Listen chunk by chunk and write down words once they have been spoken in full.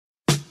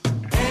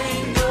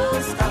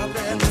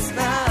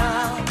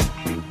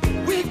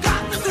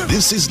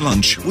This is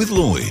Lunch with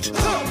Lloyd.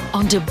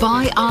 On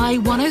Dubai Eye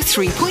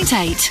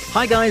 103.8.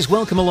 Hi guys,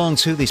 welcome along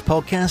to this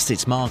podcast.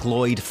 It's Mark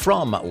Lloyd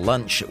from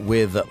Lunch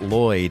with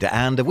Lloyd,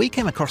 and we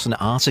came across an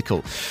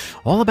article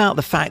all about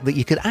the fact that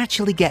you could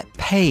actually get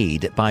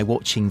paid by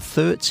watching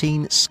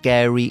 13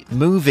 scary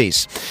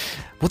movies.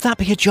 Would that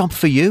be a job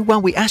for you?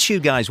 Well, we asked you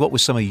guys what were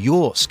some of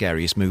your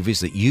scariest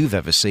movies that you've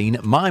ever seen.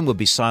 Mine would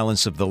be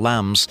Silence of the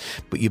Lambs,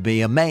 but you'd be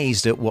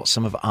amazed at what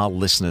some of our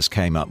listeners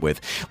came up with.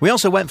 We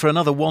also went for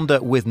another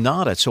wander with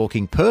Nada,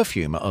 talking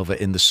perfume over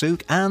in the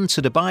souk, and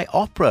to Dubai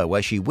Opera,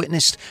 where she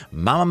witnessed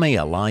Mamma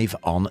Mia live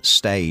on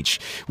stage.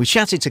 We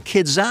chatted to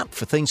Kids App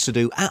for things to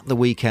do at the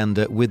weekend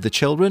with the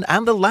children,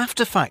 and the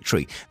Laughter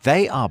Factory.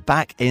 They are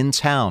back in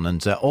town,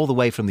 and all the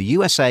way from the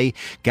USA,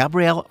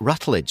 Gabriel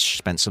Rutledge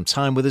spent some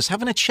time with us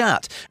having a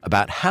chat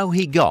about how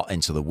he got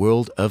into the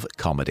world of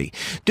comedy.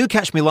 Do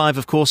catch me live,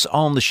 of course,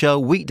 on the show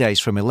weekdays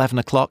from 11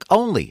 o'clock,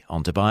 only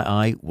on Dubai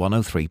Eye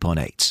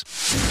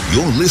 103.8.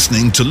 You're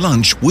listening to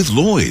Lunch with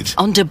Lloyd.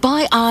 On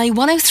Dubai Eye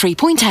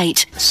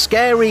 103.8.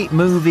 Scary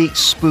movie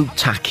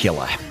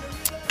spooktacular.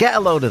 Get a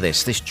load of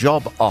this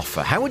job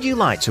offer. How would you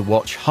like to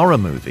watch horror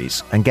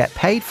movies and get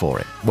paid for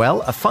it?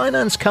 Well, a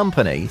finance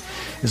company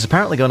is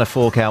apparently going to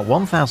fork out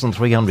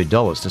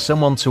 $1,300 to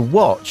someone to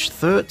watch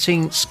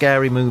 13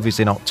 scary movies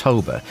in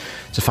October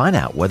to find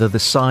out whether the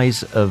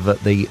size of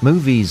the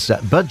movie's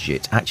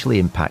budget actually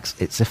impacts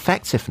its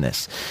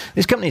effectiveness.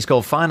 This company is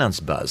called Finance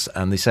Buzz,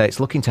 and they say it's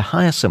looking to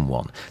hire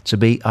someone to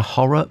be a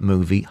horror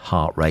movie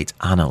heart rate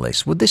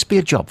analyst. Would this be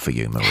a job for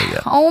you,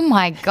 Maria? Oh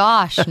my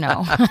gosh,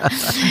 no.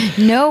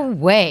 No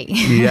way.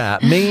 Yeah,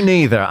 me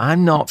neither.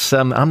 I'm not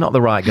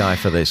the right guy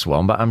for this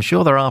one, but I'm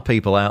sure there are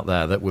people out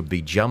there that would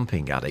be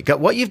jumping at it.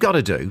 What you've got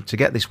to do to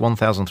get this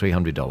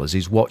 $1,300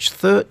 is watch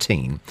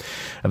 13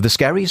 of the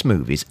scariest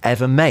movies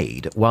ever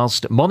made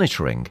whilst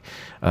monitoring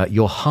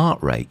your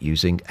heart rate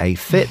using a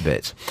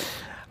Fitbit.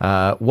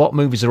 What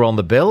movies are on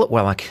the bill?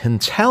 Well, I can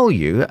tell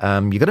you, you're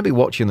going to be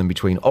watching them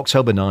between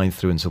October 9th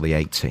through until the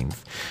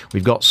 18th.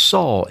 We've got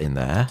Saw in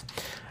there,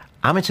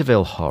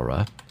 Amityville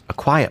Horror, A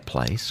Quiet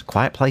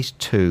Place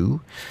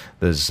 2.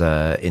 There's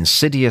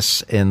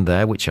Insidious in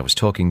there, which I was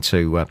talking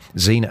to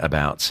Zena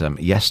about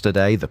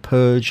yesterday. The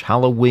Purge,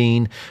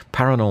 Halloween,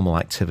 Paranormal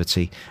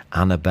Activity,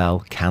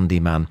 Annabelle,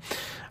 Candyman.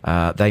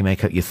 They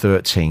make up your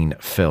 13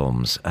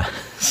 films.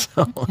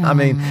 I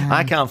mean,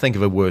 I can't think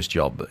of a worse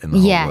job in the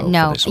whole world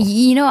for this one.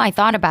 You know, I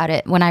thought about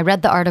it when I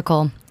read the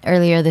article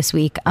earlier this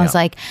week. I was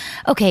like,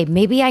 okay,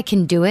 maybe I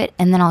can do it,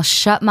 and then I'll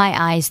shut my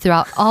eyes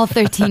throughout all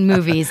 13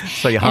 movies.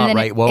 So your heart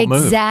rate won't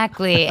move.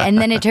 Exactly. And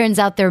then it turns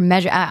out they're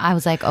measured. I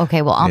was like,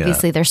 okay, well,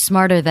 obviously they're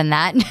smarter than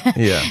that.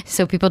 Yeah.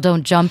 So people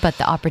don't jump at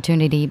the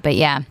opportunity. But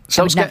yeah,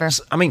 so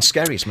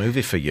scariest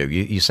movie for you?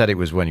 You said it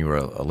was when you were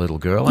a little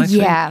girl, I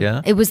think.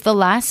 Yeah. It was the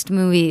last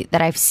movie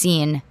that I've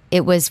seen.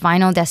 It was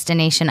Final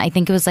Destination. I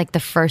think it was like the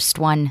first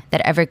one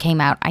that ever came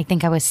out. I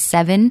think I was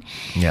 7.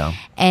 Yeah.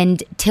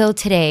 And till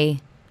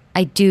today,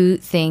 I do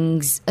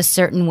things a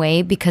certain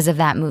way because of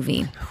that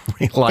movie.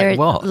 Like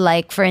what?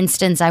 Like, for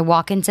instance, I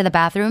walk into the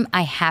bathroom,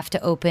 I have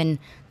to open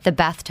the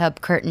bathtub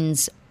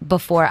curtains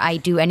before I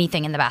do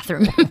anything in the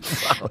bathroom.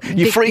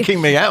 You're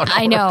freaking me out.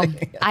 I know.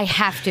 I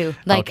have to.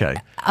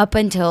 Up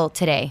until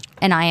today.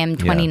 And I am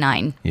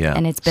 29. Yeah.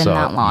 And it's been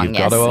that long. You've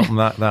got to open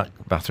that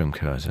bathroom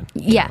curtain.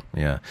 Yeah.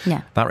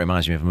 That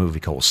reminds me of a movie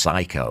called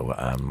Psycho,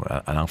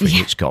 an Alfred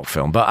Hitchcock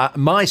film. But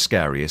my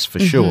scariest, for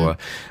sure,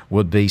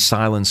 would be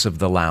Silence of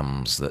the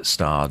Lambs, that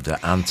starred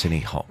Anthony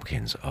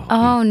Hopkins.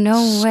 Oh,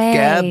 no way.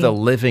 Scared the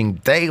living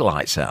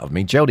daylights out of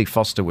me. Jodie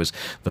Foster was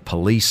the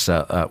police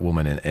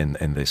woman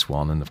in this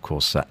one. And, of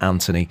course,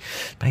 Anthony,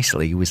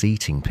 basically, he was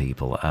eating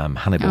people.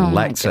 Hannibal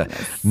Lecter,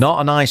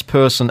 not a nice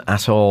person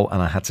at all.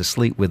 And I had to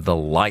sleep with the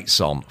lights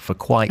on for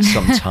quite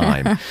some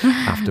time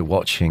after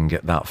watching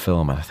that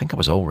film. And I think I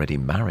was already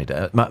married.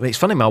 It's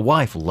funny, my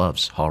wife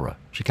loves horror.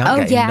 She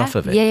can't get enough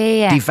of it.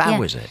 Yeah.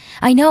 Devours it.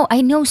 I know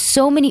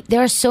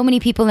there are so many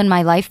people in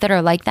my life that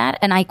are like that,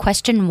 and I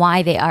question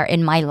why they are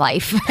in my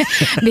life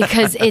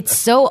because it's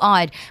so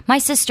odd. My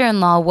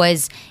sister-in-law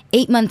was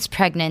 8 months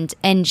pregnant,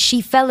 and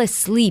she fell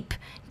asleep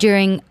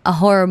during a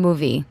horror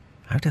movie.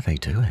 How do they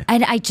do it?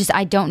 And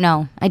I don't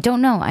know.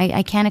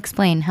 I can't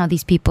explain how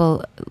these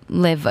people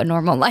live a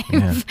normal life.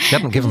 Yeah. She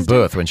hadn't given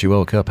birth when she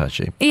woke up, has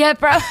she? Yeah,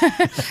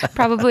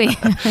 probably.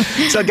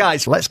 So,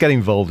 guys, let's get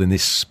involved in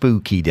this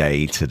spooky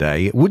day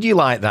today. Would you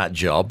like that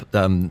job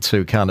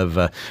to kind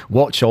of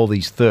watch all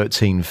these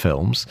 13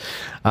 films?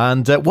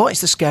 And what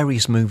is the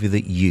scariest movie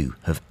that you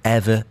have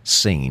ever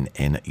seen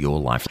in your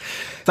life?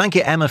 Thank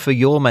you, Emma, for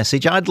your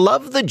message. I'd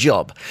love the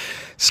job.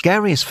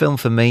 Scariest film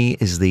for me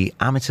is the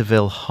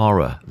Amityville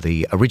Horror,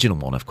 the original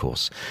one, of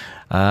course.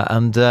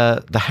 And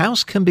the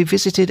house can be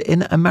visited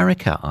in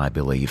America, I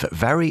believe.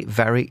 Very,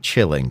 very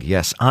chilling.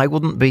 Yes, I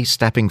wouldn't be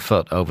stepping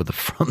foot over the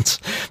front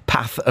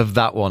path of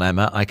that one,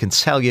 Emma, I can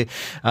tell you.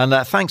 And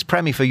thanks,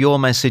 Premi, for your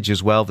message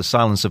as well. The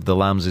Silence of the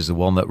Lambs is the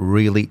one that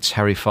really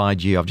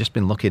terrified you. I've just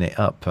been looking it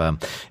up.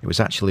 It was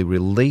actually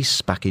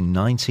released back in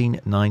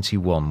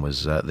 1991,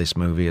 was this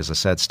movie, as I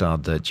said,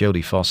 starred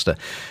Jodie Foster,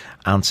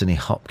 Anthony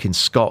Hopkins,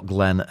 Scott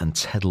Glenn and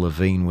Ted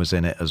Levine was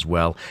in it as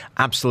well.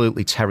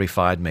 Absolutely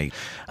terrified me.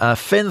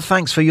 Finn,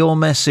 thanks for your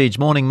message.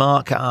 Morning,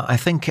 Mark. I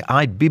think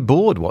I'd be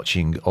bored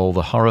watching all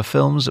the horror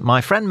films.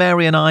 My friend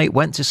Mary and I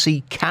went to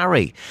see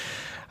Carrie.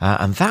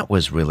 And that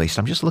was released,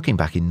 I'm just looking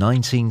back, in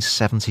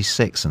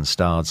 1976 and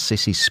starred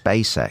Sissy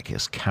Spacek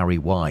as Carrie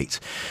White.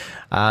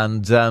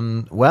 And,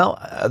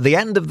 at the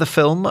end of the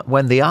film,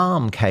 when the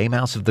arm came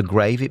out of the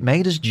grave, it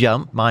made us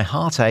jump. My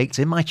heart ached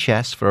in my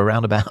chest for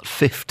around about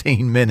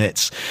 15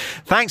 minutes.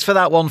 Thanks for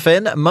that one,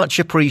 Finn. Much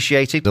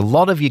appreciated. A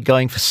lot of you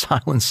going for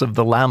Silence of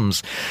the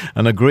Lambs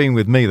and agreeing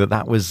with me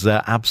that was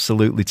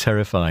absolutely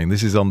terrifying.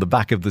 This is on the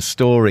back of the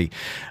story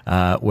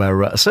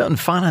where a certain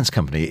finance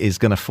company is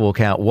going to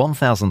fork out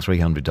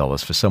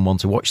 $1,300 for someone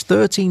to watch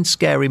 13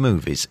 scary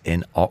movies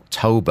in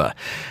October.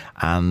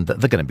 And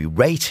they're going to be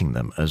rating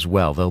them as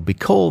well. They'll be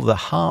called the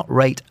Heart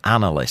Rate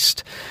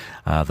Analyst,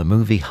 the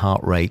movie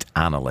Heart Rate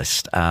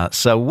Analyst.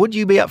 So would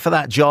you be up for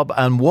that job?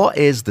 And what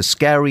is the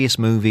scariest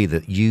movie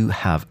that you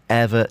have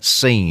ever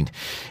seen?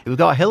 We've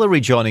got Hilary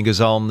joining us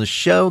on the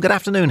show. Good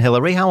afternoon,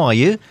 Hilary. How are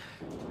you?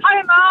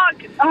 Hi,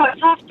 Mark. Oh,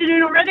 it's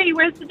afternoon already.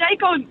 Where's the day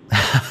gone?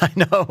 I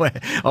know.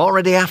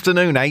 Already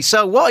afternoon, eh?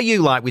 So what are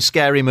you like with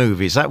scary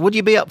movies? Would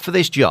you be up for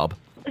this job?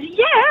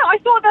 Yeah, I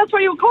thought that's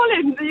why you were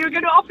calling. That you were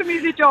going to offer me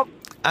the job.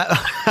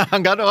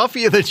 I'm going to offer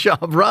you the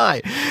job,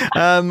 right.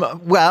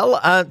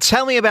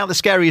 Tell me about the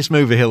scariest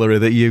movie, Hilary,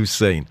 that you've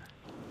seen.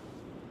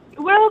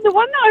 Well, the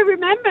one that I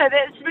remember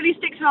that really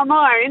sticks in my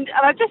mind,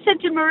 and I just said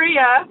to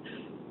Maria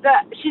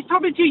that she's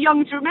probably too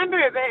young to remember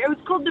it, but it was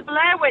called The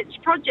Blair Witch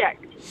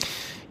Project.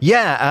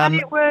 Yeah. And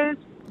it was...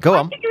 Go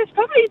on. I think it was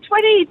probably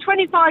 20,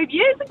 25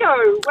 years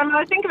ago when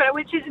I think of it,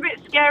 which is a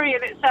bit scary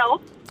in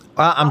itself.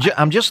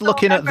 I'm just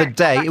looking at the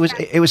date.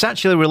 It was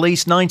actually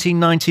released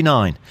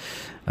 1999.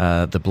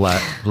 The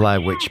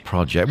Blair Witch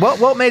Project.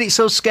 What made it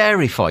so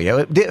scary for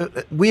you?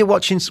 Were you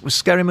watching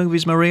scary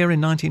movies, Maria,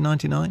 in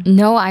 1999?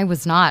 No, I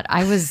was not.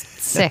 I was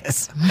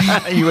 6.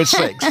 You were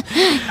 6,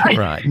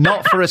 right?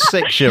 Not for a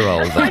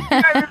 6-year-old then.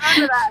 I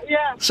remember that.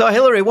 Yeah. So,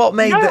 Hilary, what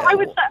made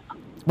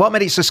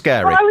it so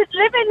scary? Well, I was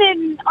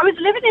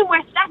living in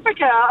West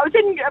Africa. I was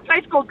in a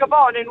place called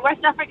Gabon in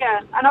West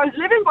Africa, and I was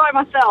living by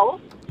myself.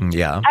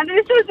 Yeah. And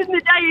this was in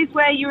the days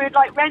where you would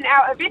rent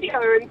out a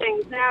video and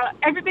things. Now,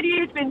 everybody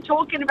has been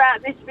talking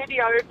about this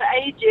video for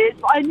ages,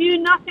 but I knew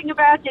nothing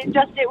about it,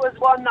 just it was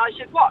one that I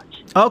should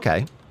watch.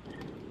 Okay.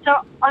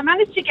 So I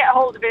managed to get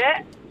hold of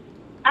it,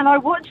 and I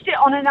watched it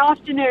on an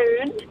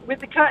afternoon with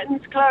the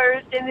curtains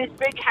closed in this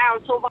big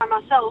house all by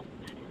myself.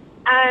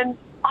 And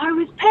I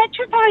was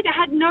petrified. I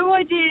had no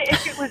idea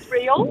if it was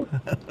real.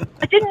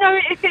 I didn't know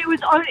if it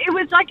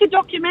was like a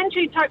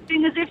documentary type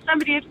thing, as if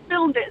somebody had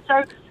filmed it.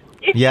 So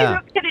if you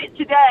looked at it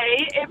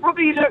today, it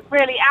probably looked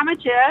really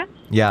amateur.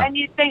 Yeah. And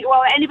you'd think,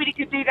 well, anybody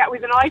could do that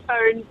with an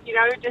iPhone,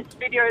 just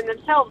videoing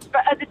themselves.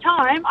 But at the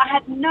time, I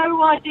had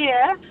no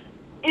idea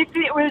if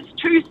it was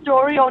true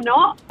story or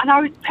not, and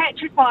I was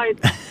petrified.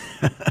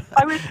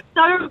 I was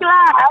so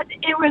glad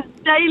it was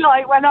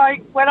daylight when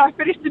I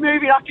finished the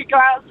movie and I could go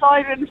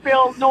outside and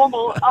feel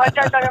normal. I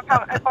don't know if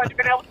I'd have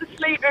been able to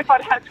sleep if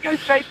I'd had to go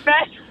straight to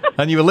bed.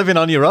 And you were living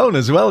on your own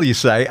as well, you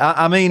say.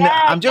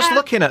 I'm just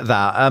looking at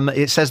that.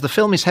 It says the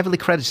film is heavily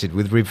credited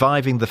with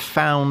reviving the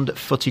found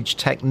footage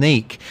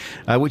technique,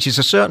 which is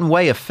a certain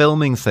way of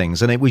filming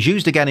things, and it was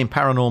used again in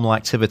Paranormal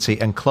Activity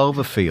and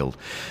Cloverfield.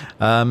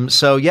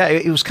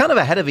 It was kind of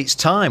ahead of its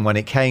time when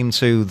it came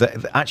to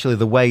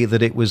the way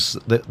that it was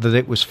that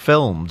it was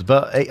filmed,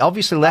 but it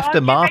obviously left a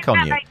mark on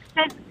you. Makes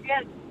sense,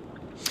 yes.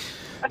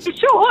 For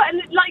sure,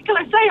 and like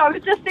I say, I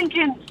was just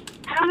thinking,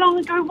 how long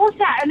ago was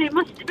that? And it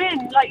must have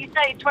been, like you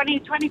say,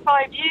 20,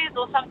 25 years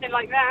or something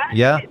like that.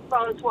 Yeah.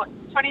 I was,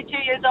 22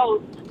 years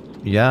old.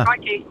 Yeah.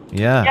 Crikey.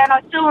 Yeah. Yeah, and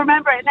I still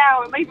remember it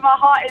now, and maybe my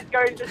heart is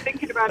going just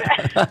thinking about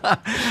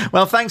it.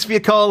 Well, thanks for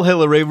your call,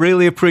 Hilary.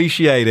 Really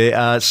appreciate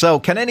it. So,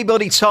 can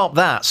anybody top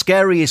that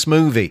scariest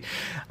movie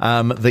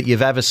that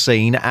you've ever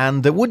seen?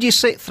 And would you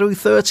sit through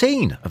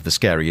 13 of the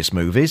scariest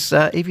movies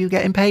if you're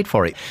getting paid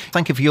for it?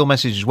 Thank you for your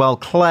message as well.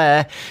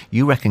 Claire,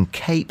 you reckon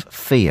Cape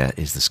Fear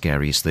is the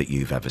scariest that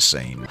you've ever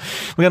seen.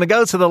 We're going to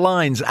go to the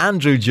lines.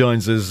 Andrew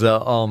joins us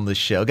on the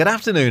show. Good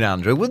afternoon,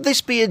 Andrew. Would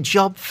this be a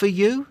job for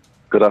you?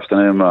 Good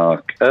afternoon,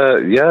 Mark. I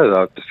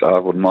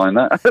wouldn't mind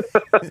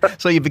that.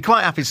 So you'd be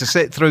quite happy to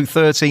sit through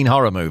 13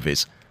 horror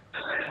movies?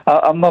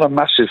 I'm not a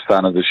massive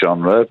fan of the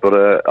genre, but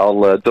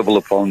I'll double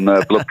up on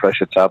blood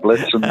pressure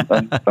tablets and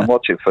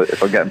watch it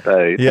if I'm getting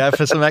paid. Yeah,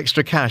 for some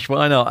extra cash.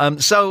 Why not?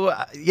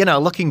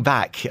 Looking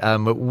back,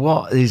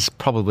 what is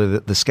probably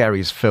the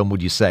scariest film,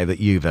 would you say, that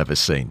you've ever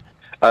seen?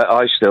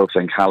 I still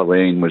think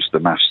Halloween was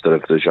the master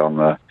of the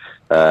genre.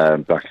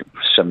 back in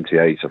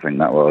 78, I think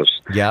that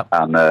was. Yeah.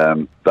 And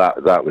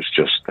that was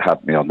just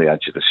had me on the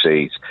edge of the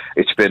seat.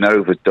 It's been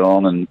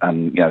overdone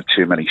and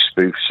too many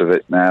spoofs of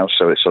it now,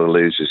 so it sort of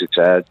loses its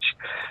edge.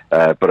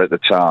 But at the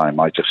time,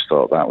 I just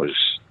thought that was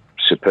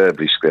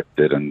superbly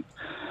scripted and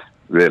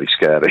really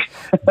scary.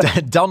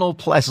 Donald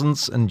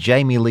Pleasance and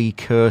Jamie Lee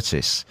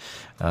Curtis.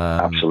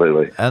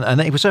 Absolutely.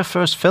 And it was her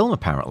first film,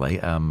 apparently,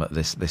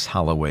 this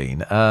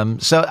Halloween.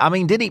 So, I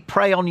mean, did it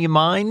prey on your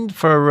mind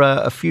for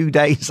a few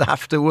days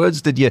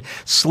afterwards? Did you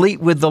sleep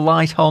with the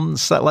light on,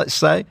 let's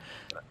say?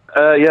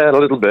 Yeah, a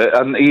little bit.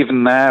 And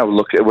even now,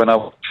 look at when I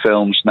watch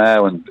films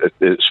now, and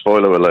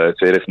spoiler alert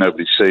here, if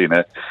nobody's seen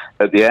it,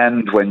 at the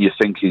end when you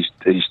think he's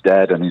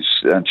dead and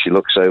she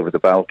looks over the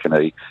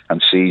balcony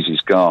and sees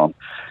he's gone,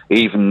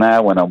 even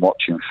now when I'm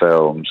watching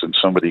films and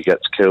somebody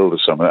gets killed or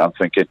something, I'm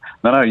thinking,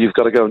 no, you've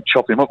got to go and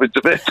chop him up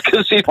into bits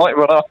because he might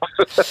run off.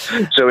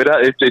 So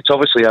it's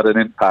obviously had an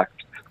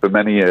impact for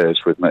many years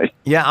with me.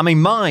 Yeah, I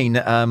mean,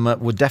 mine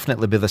would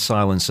definitely be The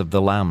Silence of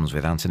the Lambs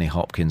with Anthony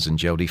Hopkins and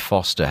Jodie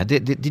Foster.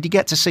 Did you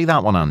get to see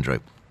that one, Andrew?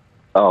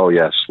 Oh,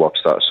 yes,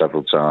 watched that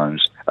several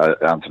times.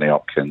 Anthony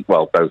Hopkins,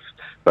 well, both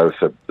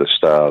of the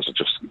stars are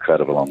just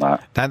incredible on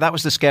that. That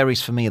was the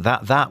scariest for me.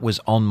 That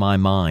was on my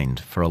mind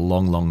for a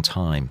long, long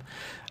time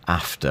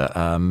after.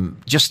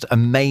 Just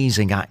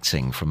amazing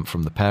acting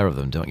from the pair of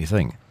them, don't you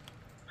think?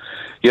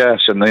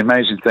 Yes, and the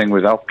amazing thing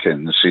with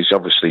Hopkins, he's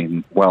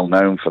obviously well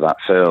known for that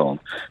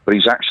film, but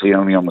he's actually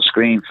only on the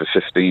screen for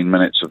 15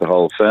 minutes of the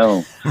whole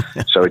film.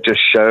 So it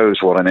just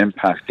shows what an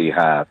impact he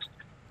had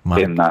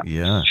in that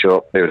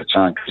short period of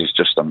time, because he's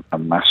just a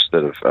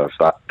master of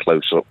that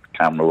close-up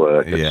camera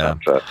work,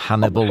 etc.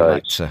 Hannibal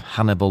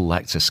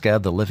Lecter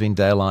scared the living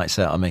daylights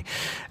out of me.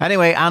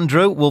 Anyway,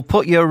 Andrew, we'll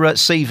put your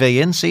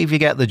CV in, see if you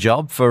get the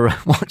job for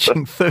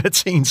watching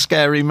 13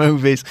 scary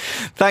movies.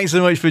 Thanks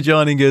so much for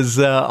joining us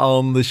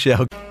on the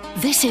show.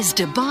 This is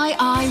Dubai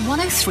Eye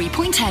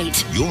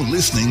 103.8. You're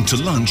listening to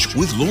Lunch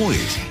with Lloyd.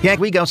 Yeah,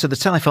 we go to the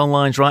telephone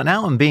lines right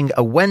now, and being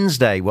a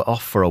Wednesday, we're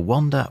off for a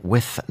wander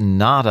with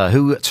Nada,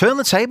 who turned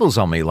the tables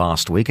on me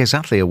last week,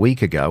 exactly a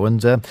week ago,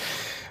 and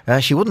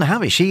she wouldn't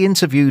have it. She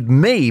interviewed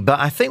me, but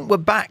I think we're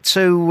back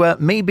to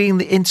me being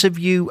the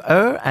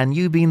interviewer and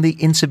you being the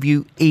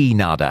interviewee,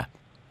 Nada.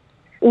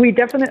 We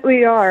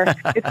definitely are.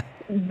 It's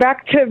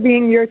back to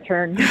being your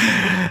turn.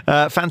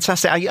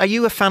 Fantastic. Are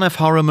you a fan of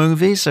horror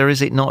movies, or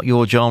is it not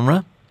your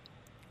genre?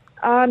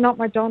 Not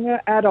my genre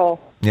at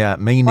all. Yeah,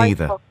 me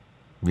neither.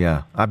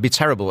 Yeah, I'd be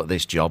terrible at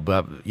this job,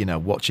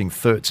 watching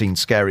 13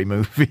 scary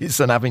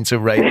movies and having to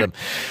rate them.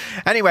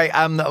 Anyway,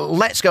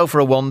 let's go for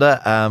a wander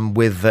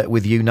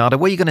with you, Nada.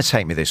 Where are you going to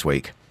take me this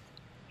week?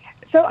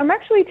 So I'm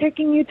actually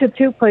taking you to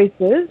two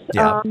places.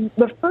 Yeah.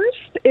 The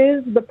first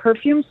is the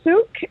Perfume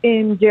Souk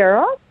in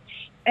Jeddah,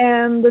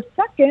 and the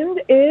second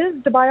is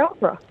Dubai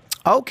Opera.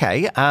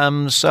 Okay,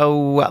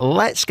 so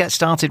let's get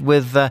started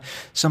with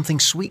something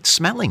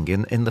sweet-smelling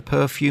in the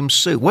Perfume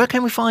Souk. Where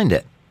can we find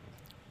it?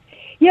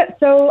 Yeah,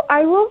 so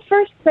I will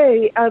first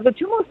say the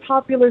two most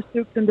popular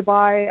souks in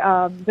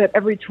Dubai that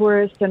every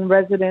tourist and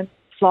resident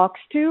flocks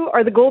to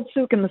are the Gold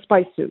Souk and the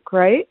Spice Souk,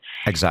 right?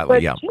 Exactly,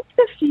 but just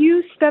a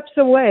few steps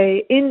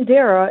away in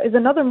Jeddah is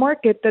another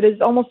market that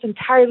is almost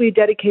entirely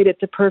dedicated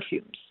to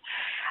perfumes.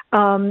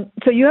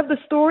 So you have the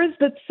stores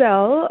that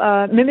sell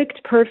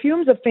mimicked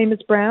perfumes of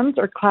famous brands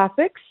or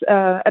classics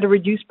at a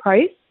reduced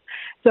price.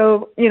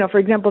 So, for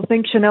example,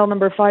 think Chanel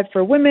No. 5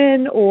 for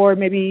women, or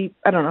maybe,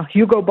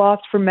 Hugo Boss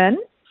for men.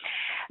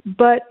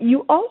 But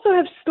you also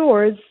have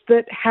stores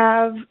that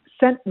have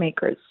scent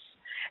makers.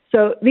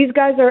 So these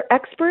guys are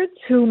experts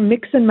who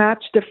mix and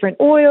match different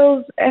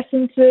oils,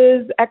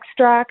 essences,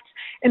 extracts,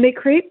 and they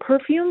create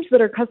perfumes that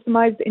are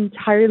customized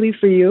entirely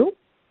for you.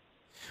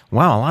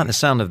 Wow, I like the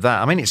sound of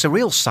that. I mean, it's a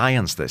real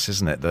science, this,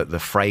 isn't it? The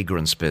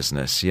fragrance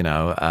business,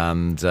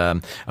 and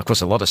of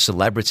course, a lot of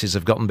celebrities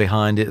have gotten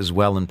behind it as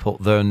well and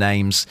put their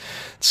names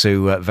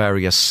to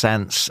various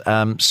scents.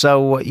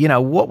 So,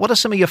 what are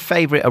some of your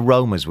favourite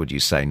aromas, would you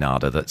say,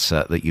 Nada,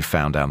 that you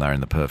found down there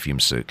in the Perfume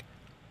Souk?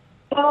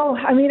 Oh,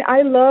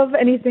 I love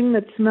anything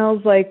that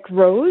smells like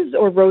rose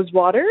or rose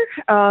water.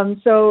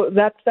 So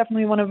that's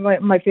definitely one of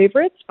my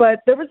favorites.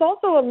 But there was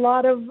also a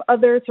lot of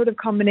other sort of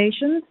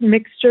combinations,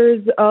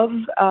 mixtures of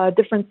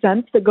different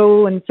scents that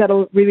go and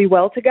settle really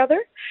well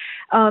together.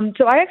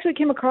 So I actually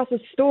came across a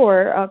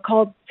store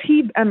called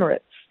Teeb Emirates.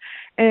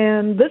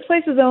 And this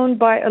place is owned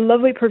by a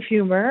lovely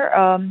perfumer.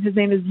 His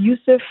name is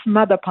Yusuf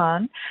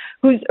Madapan,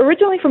 who's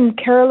originally from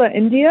Kerala,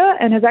 India,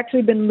 and has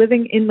actually been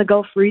living in the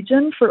Gulf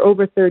region for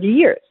over 30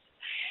 years.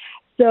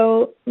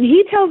 So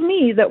he tells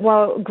me that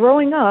while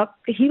growing up,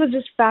 he was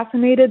just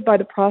fascinated by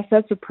the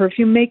process of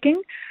perfume making.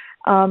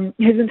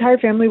 His entire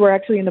family were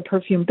actually in the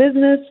perfume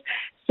business,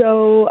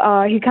 so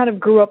he kind of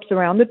grew up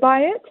surrounded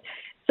by it.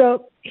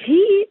 So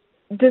he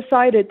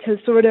decided to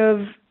sort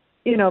of,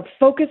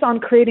 focus on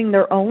creating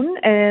their own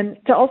and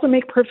to also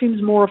make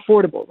perfumes more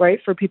affordable,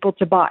 right, for people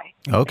to buy.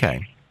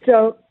 Okay.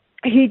 So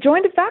he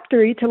joined a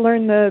factory to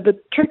learn the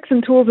tricks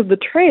and tools of the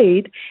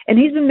trade, and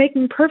he's been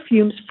making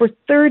perfumes for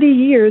 30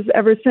 years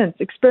ever since,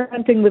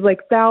 experimenting with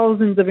like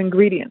thousands of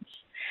ingredients.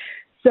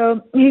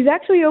 So he's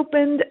actually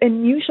opened a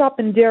new shop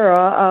in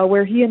Dera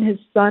where he and his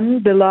son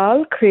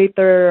Bilal create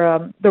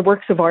their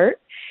works of art.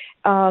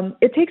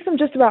 It takes them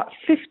just about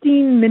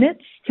 15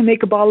 minutes to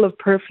make a bottle of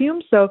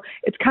perfume, so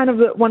it's kind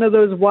of one of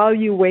those while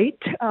you wait.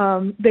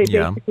 They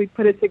basically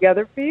put it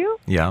together for you.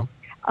 Yeah.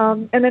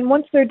 And then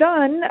once they're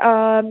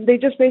done, they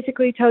just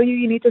basically tell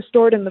you need to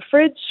store it in the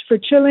fridge for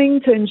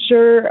chilling to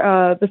ensure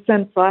the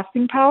scent's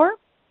lasting power.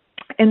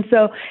 And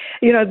so,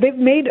 they've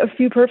made a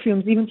few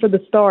perfumes even for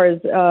the stars,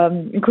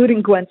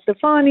 including Gwen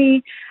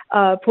Stefani,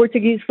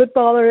 Portuguese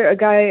footballer, a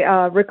guy,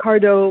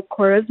 Ricardo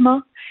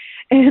Quaresma.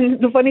 And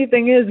the funny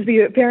thing is,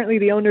 apparently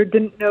the owner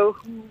didn't know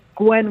who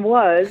Gwen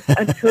was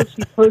until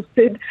she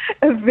posted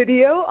a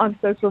video on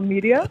social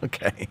media.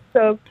 Okay.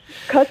 So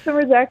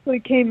customers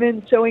actually came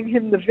in showing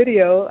him the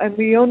video, and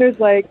the owner's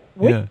like,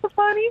 "Which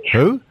Stefani?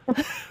 Who?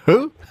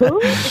 Who? Who?"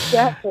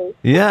 Exactly.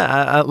 Yeah,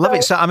 I love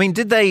it. So, I mean,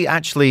 did they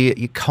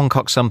actually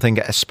concoct something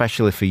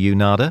especially for you,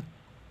 Nada?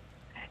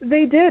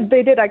 They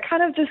did. I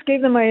kind of just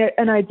gave them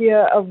an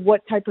idea of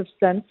what type of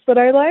scents that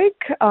I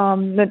like,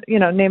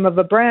 name of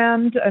a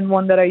brand and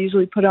one that I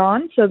usually put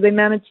on. So they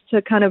managed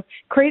to kind of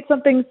create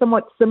something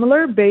somewhat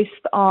similar based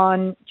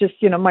on just,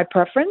 my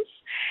preference.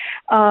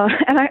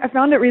 And I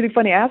found it really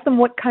funny. I asked them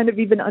what kind of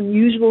even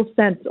unusual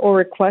scents or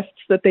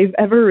requests that they've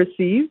ever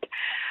received.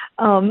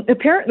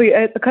 Apparently,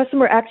 a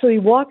customer actually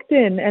walked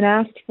in and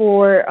asked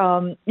for,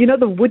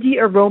 the woody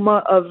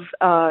aroma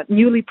of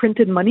newly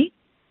printed money.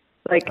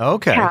 Like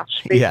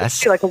cash,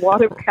 basically, like a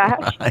wad of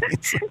cash.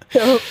 Right.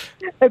 So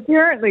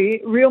apparently,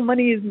 real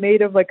money is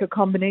made of like a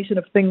combination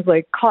of things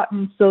like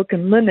cotton, silk,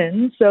 and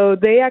linen. So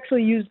they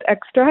actually used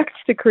extracts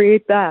to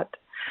create that.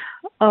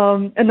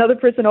 Another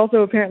person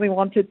also apparently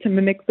wanted to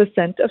mimic the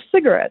scent of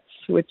cigarettes,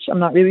 which I'm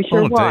not really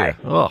sure why. Dear.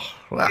 Oh,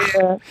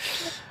 yeah.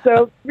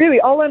 So really,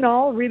 all in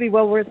all, really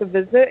well worth a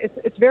visit.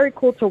 It's very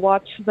cool to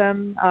watch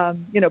them,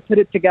 put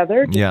it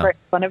together just right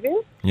in front of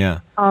you. Yeah.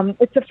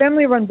 It's a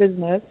family-run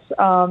business.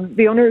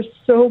 The owner is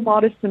so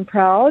modest and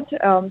proud,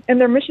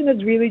 and their mission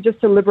is really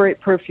just to liberate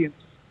perfumes.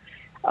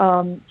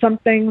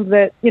 Something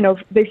that,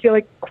 they feel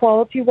like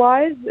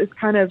quality-wise is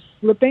kind of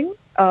slipping.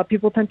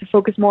 People tend to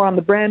focus more on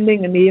the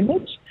branding and the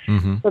image.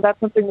 Mm-hmm. So that's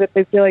something that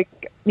they feel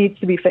like needs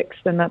to be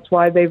fixed, and that's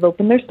why they've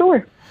opened their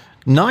store.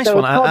 Nice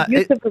so one. It's called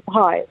Yusuf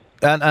Hive.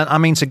 And I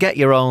mean, to get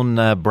your own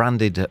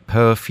branded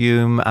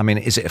perfume, I mean,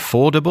 is it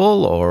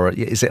affordable or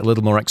is it a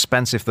little more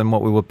expensive than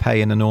what we would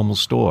pay in a normal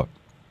store?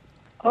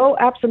 Oh,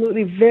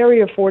 absolutely. Very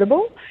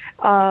affordable.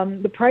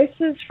 The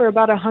prices for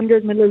about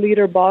 100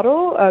 milliliter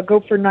bottle go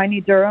for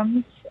 90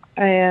 dirhams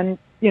and,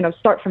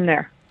 start from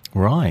there.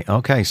 Right.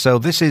 Okay. So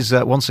this is,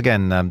 once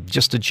again,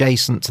 just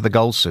adjacent to the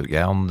Gold Souk,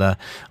 yeah, on the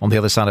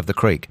other side of the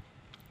creek.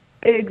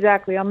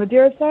 Exactly. On the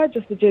Dera side,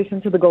 just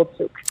adjacent to the Gold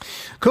Souk.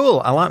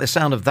 Cool. I like the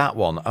sound of that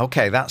one.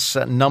 Okay, that's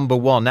number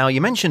one. Now, you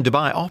mentioned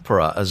Dubai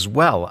Opera as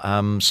well.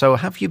 So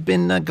have you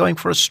been going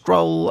for a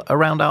stroll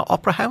around our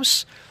opera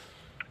house?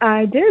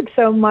 I did.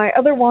 So my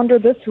other wander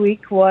this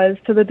week was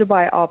to the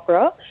Dubai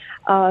Opera.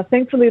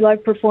 Thankfully,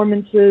 live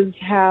performances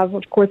have,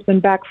 of course, been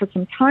back for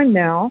some time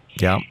now.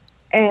 Yeah.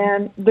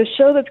 And the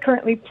show that's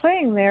currently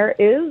playing there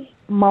is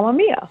Mamma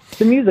Mia,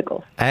 the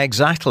musical.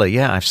 Exactly,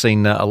 yeah. I've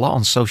seen a lot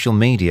on social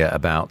media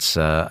about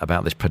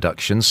this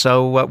production.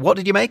 So what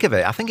did you make of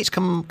it? I think it's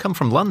come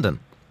from London.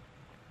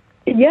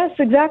 Yes,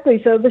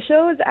 exactly. So the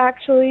show is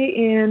actually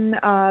in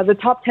the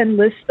top 10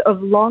 list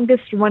of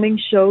longest running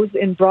shows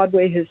in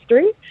Broadway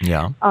history.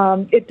 Yeah.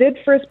 It did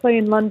first play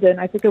in London.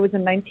 I think it was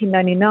in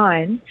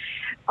 1999.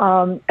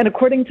 And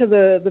according to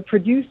the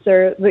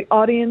producer, the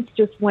audience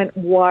just went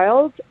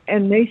wild,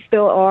 and they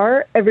still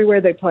are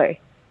everywhere they play.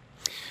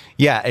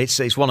 Yeah,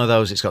 it's one of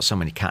those. It's got so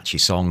many catchy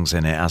songs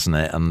in it, hasn't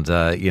it? And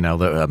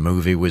a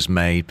movie was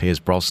made. Pierce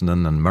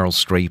Brosnan and Meryl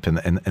Streep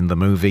in the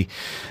movie.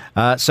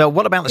 So,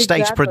 what about the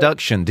stage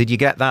production? Did you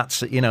get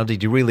that?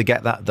 Did you really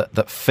get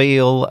that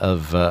feel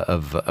of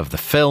the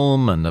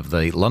film and of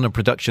the London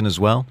production as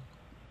well?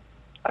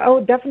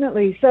 Oh,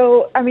 definitely.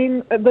 So, I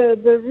mean,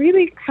 the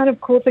really kind of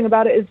cool thing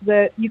about it is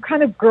that you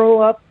kind of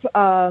grow up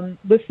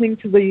listening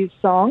to these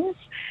songs.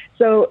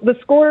 So the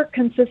score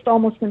consists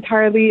almost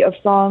entirely of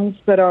songs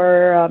that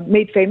are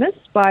made famous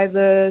by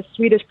the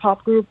Swedish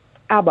pop group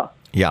ABBA.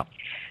 Yeah.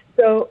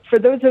 So for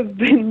those who've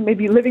been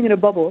maybe living in a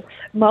bubble,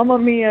 Mamma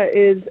Mia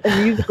is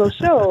a musical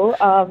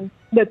show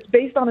that's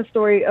based on a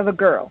story of a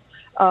girl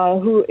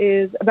who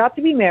is about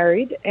to be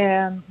married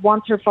and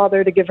wants her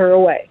father to give her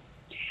away.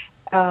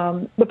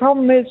 The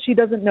problem is she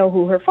doesn't know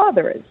who her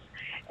father is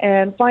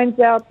and finds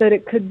out that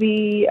it could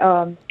be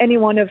any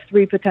one of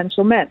three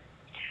potential men.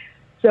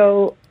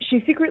 So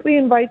she secretly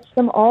invites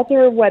them all to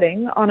her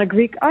wedding on a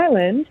Greek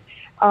island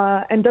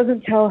and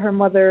doesn't tell her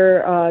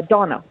mother,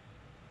 Donna.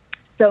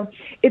 So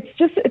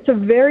it's a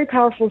very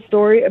powerful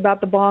story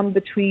about the bond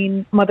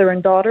between mother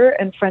and daughter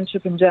and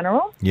friendship in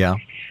general. Yeah.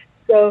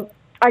 So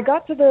I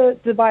got to the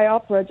Dubai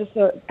Opera just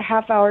a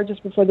half hour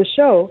just before the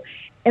show,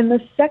 and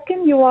the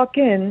second you walk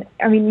in,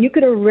 I mean, you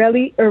could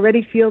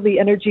already feel the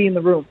energy in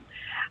the room.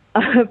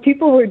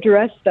 People were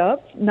dressed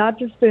up, not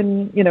just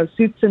in,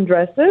 suits and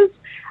dresses,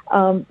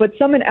 but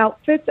some in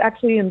outfits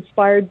actually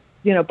inspired,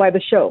 by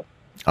the show.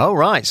 Oh,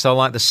 right. So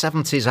like the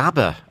 70s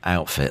ABBA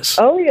outfits.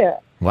 Oh, yeah.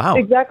 Wow.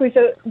 Exactly.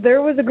 So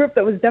there was a group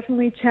that was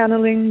definitely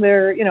channeling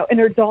their,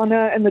 inner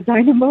Donna and the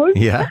Dynamos.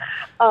 Yeah.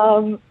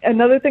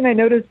 Another thing I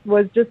noticed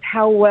was just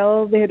how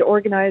well they had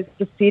organized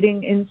the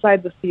seating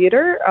inside the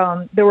theater.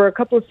 There were a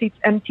couple of seats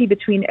empty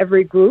between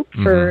every group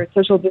for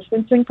social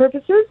distancing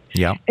purposes.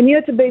 Yeah. And you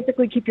had to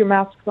basically keep your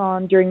masks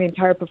on during the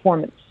entire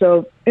performance.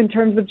 So in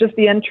terms of just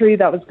the entry,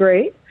 that was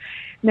great.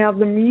 Now,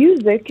 the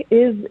music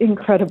is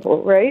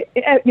incredible, right?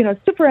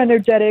 Super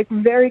energetic,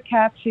 very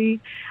catchy.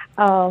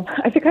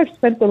 I think I've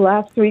spent the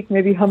last week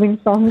maybe humming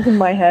songs in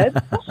my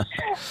head.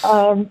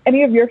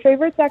 Any of your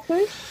favorites,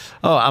 actually?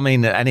 Oh, I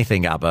mean,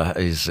 anything ABBA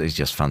is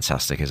just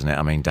fantastic, isn't it?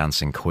 I mean,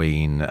 Dancing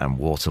Queen and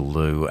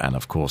Waterloo, and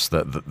of course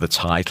the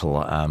title,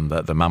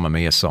 the Mamma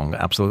Mia song,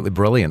 absolutely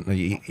brilliant.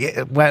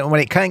 When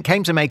it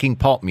came to making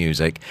pop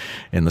music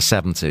in the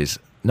 70s,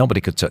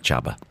 nobody could touch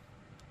ABBA.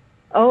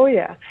 Oh,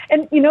 yeah.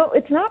 And,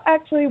 it's not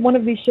actually one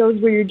of these shows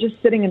where you're just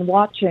sitting and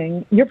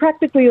watching. You're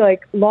practically,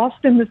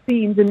 lost in the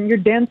scenes, and you're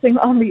dancing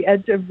on the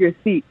edge of your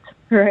seat,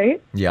 right?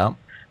 Yeah.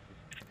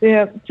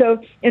 Yeah. So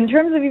in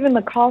terms of even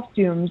the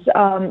costumes,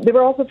 they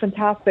were also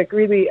fantastic,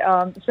 really,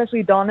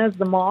 especially Donna as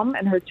the mom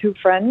and her two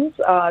friends,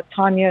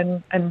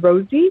 Tanya and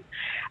Rosie.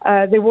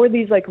 They wore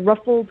these,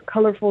 ruffled,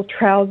 colorful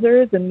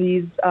trousers and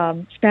these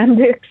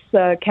spandex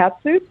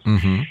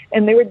catsuits,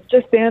 and they were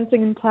just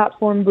dancing in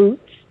platform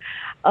boots.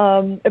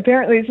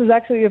 Apparently, this is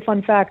actually a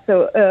fun fact.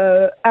 So,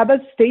 ABBA's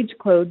stage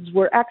clothes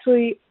were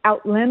actually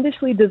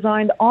outlandishly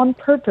designed on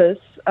purpose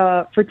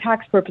for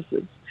tax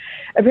purposes.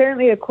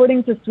 Apparently,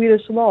 according to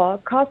Swedish law,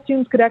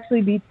 costumes could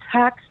actually be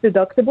tax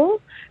deductible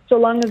so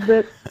long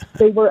as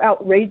they were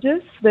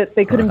outrageous, that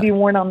they couldn't be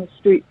worn on the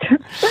street.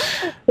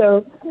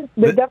 So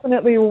they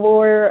definitely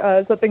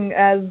wore something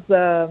as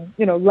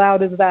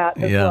loud as that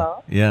as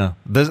well. Yeah,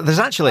 there's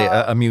actually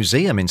a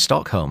museum in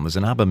Stockholm. There's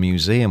an ABBA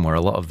museum where a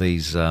lot of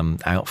these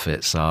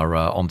outfits are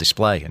on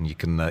display, and you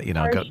can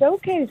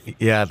showcase.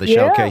 Yeah, the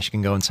showcase. You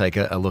can go and take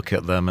a look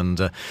at them,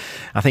 and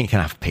I think you can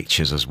have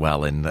pictures as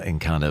well in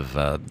kind of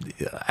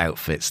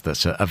outfits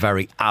that are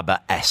very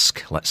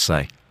ABBA-esque, let's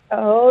say.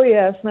 Oh,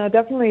 yes. No,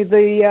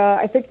 definitely.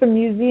 I think the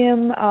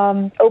museum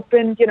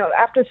opened,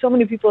 after so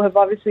many people have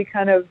obviously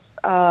kind of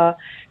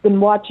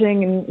been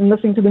watching and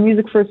listening to the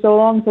music for so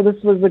long. So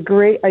this was a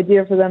great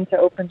idea for them to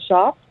open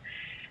shop.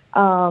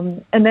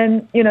 And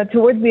then,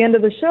 towards the end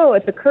of the show,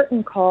 at the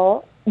curtain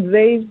call,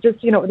 they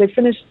just, they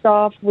finished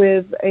off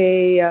with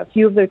a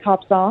few of their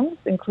top songs,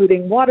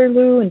 including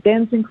Waterloo and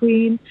Dancing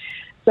Queen.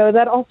 So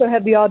that also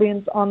had the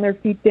audience on their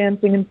feet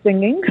dancing and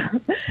singing.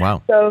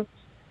 Wow. So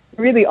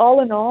really, all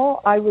in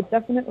all, I would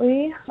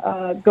definitely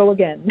go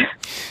again.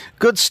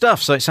 Good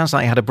stuff. So it sounds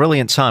like you had a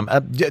brilliant time.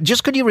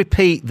 Just could you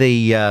repeat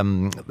the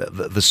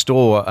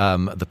store,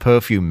 the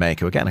perfume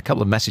maker? We're getting a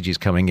couple of messages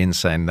coming in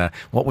saying,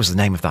 what was the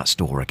name of that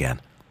store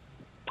again?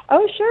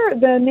 Oh, sure.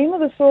 The name of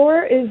the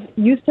store is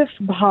Yusuf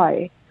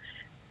Bahai.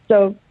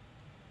 So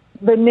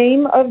the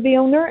name of the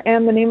owner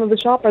and the name of the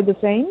shop are the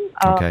same.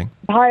 Okay.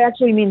 Bahai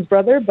actually means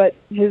brother, but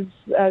his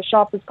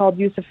shop is called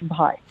Yusuf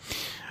Bahai.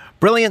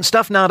 Brilliant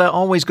stuff, Nada.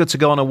 Always good to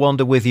go on a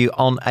wander with you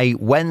on a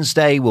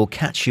Wednesday. We'll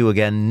catch you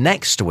again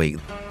next week.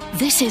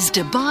 This is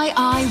Dubai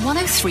Eye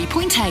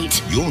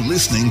 103.8. You're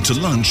listening to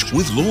Lunch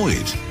with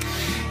Lloyd.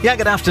 Yeah,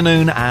 good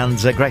afternoon, and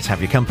great to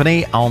have your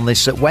company on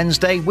this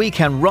Wednesday.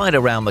 Weekend right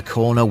around the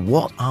corner.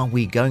 What are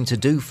we going to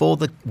do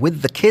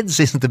with the kids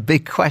is the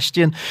big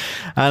question.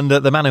 And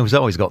the man who's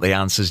always got the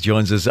answers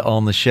joins us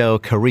on the show,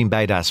 Kareem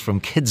Beidas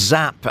from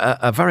KidsZap.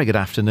 A very good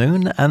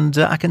afternoon, and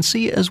I can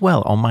see you as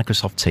well on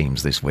Microsoft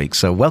Teams this week.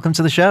 So welcome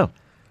to the show.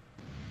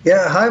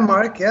 Yeah, hi,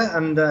 Mark. Yeah,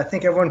 and I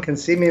think everyone can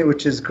see me,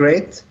 which is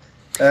great.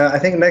 I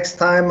think next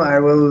time I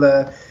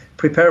will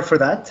prepare for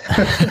that.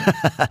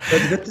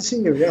 But good to see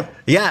you, yeah.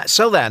 Yeah,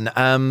 so then,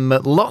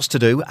 lots to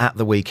do at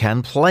the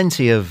weekend.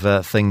 Plenty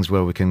of things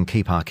where we can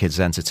keep our kids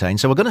entertained.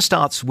 So we're going to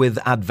start with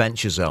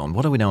Adventure Zone.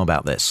 What do we know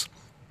about this?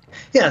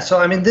 Yeah,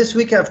 so this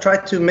week I've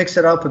tried to mix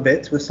it up a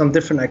bit with some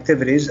different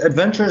activities.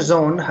 Adventure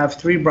Zone have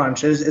 3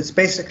 branches. It's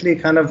basically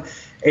kind of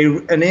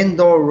an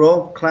indoor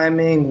rope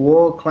climbing,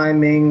 wall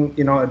climbing,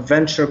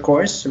 adventure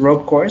course,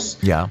 rope course.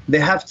 Yeah. They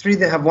have 3.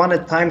 They have one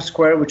at Times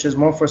Square, which is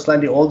more for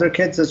slightly older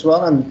kids as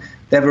well, and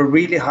they have a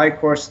really high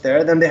course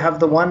there. Then they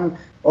have the one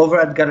over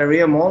at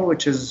Galleria Mall,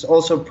 which is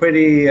also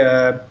pretty,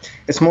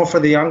 it's more for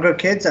the younger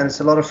kids, and it's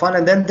a lot of fun.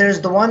 And then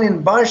there's the one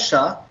in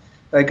Barsha,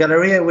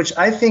 Galleria, which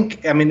I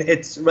think,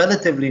 it's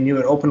relatively new.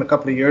 It opened a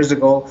couple of years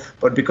ago,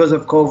 but because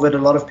of COVID, a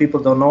lot of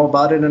people don't know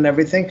about it and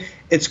everything.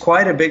 It's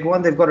quite a big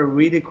one. They've got a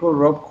really cool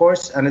rope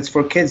course, and it's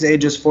for kids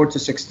ages 4 to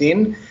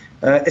 16.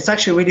 It's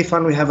actually really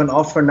fun. We have an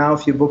offer now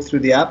if you book through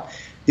the app.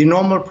 The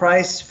normal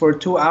price for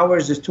 2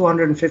 hours is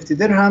 250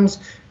 dirhams.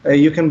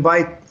 You can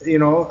buy,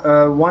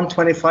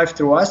 125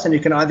 through us, and you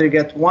can either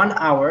get 1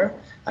 hour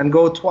and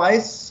go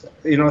twice,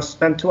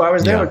 spend 2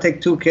 hours there, or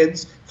take 2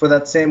 kids for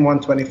that same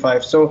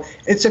 125. So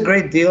it's a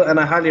great deal, and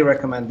I highly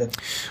recommend it.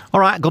 All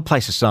right, good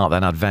place to start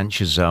then,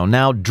 Adventure Zone.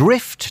 Now,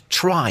 drift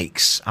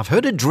trikes. I've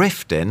heard of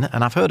drifting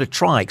and I've heard of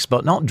trikes,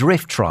 but not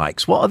drift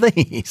trikes. What are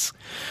these?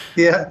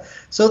 Yeah,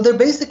 so they're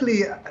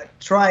basically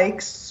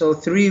trikes, so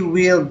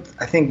 3-wheeled,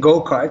 I think,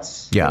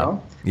 go-karts. Yeah,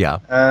 yeah.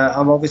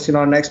 I'm obviously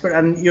not an expert,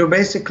 and you're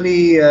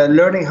basically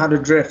learning how to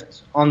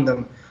drift on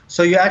them.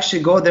 So you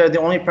actually go there.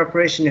 The only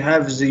preparation you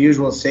have is the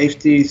usual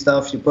safety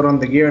stuff. You put on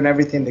the gear and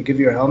everything. They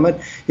give you a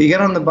helmet. You get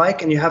on the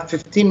bike and you have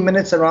 15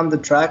 minutes around the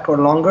track or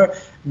longer,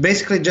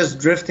 basically just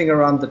drifting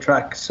around the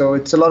track. So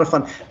it's a lot of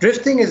fun.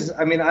 Drifting is,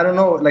 I don't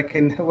know, like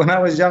when I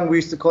was young, we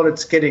used to call it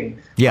skidding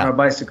on our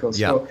bicycles.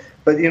 Yeah. So,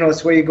 but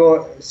it's where you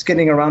go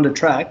skidding around the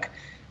track.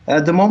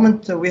 At the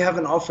moment, we have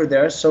an offer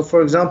there. So,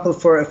 for example,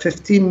 for a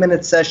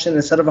 15-minute session,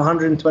 instead of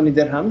 120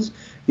 dirhams,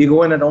 you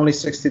go in at only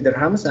 60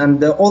 dirhams.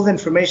 And all the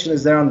information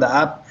is there on the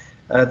app,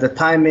 the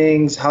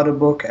timings, how to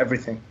book,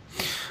 everything.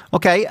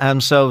 Okay,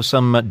 so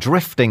some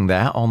drifting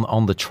there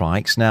on the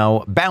trikes.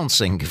 Now,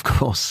 bouncing, of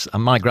course.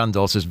 And my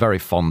granddaughter's very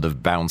fond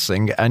of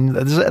bouncing. And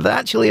there's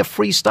actually a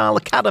freestyle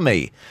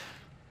academy.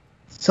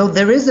 So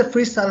there is a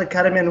freestyle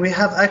academy, and we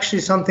have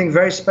actually something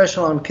very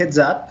special on Kids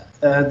app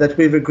that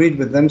we've agreed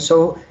with them.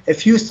 So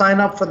if you sign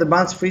up for the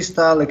Bounce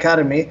Freestyle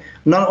Academy,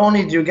 not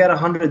only do you get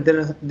 100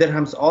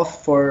 dirhams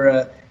off for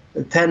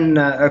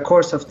a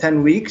course of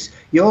 10 weeks,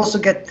 you also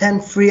get 10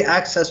 free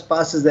access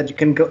passes that you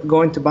can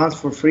go into Bounce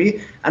for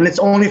free, and it's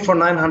only for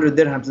 900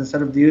 dirhams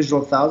instead of the usual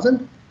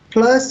 1,000.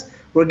 Plus,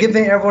 we're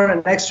giving everyone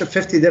an extra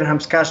 50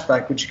 dirhams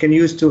cashback, which you can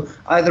use to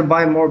either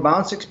buy more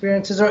Bounce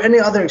experiences or any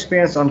other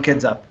experience on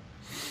Kids app.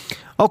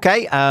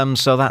 Okay,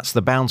 so that's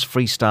the Bounce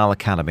Freestyle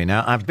Academy.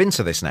 Now, I've been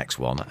to this next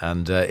one,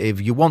 and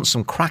if you want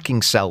some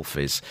cracking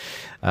selfies,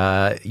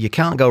 you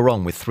can't go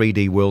wrong with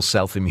 3D World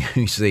Selfie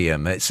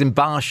Museum. It's in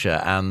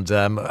Barsha, and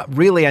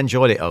really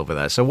enjoyed it over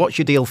there. So what's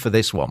your deal for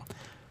this one?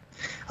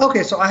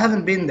 Okay, so I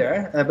haven't been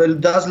there, but it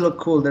does look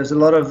cool. There's a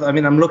lot of,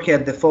 I'm looking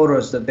at the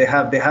photos that they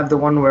have. They have the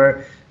one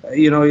where,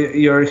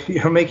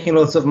 you're making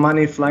lots of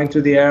money flying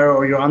through the air,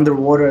 or you're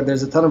underwater.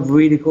 There's a ton of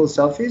really cool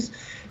selfies.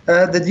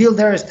 The deal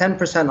there is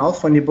 10%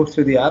 off when you book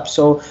through the app.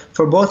 So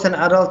for both an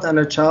adult and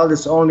a child,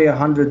 it's only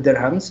 100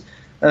 dirhams.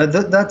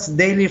 That's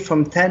daily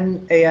from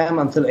 10 a.m.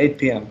 until 8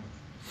 p.m.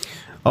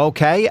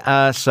 Okay,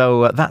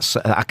 so that's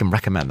I can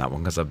recommend that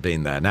one because I've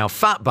been there. Now,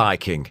 fat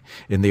biking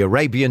in the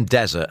Arabian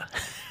desert.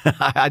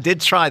 I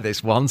did try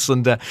this once,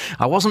 and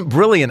I wasn't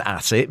brilliant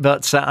at it,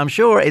 but I'm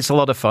sure it's a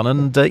lot of fun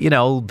and,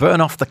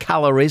 burn off the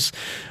calories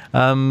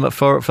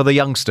for the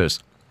youngsters.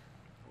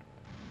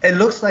 It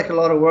looks like a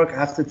lot of work, I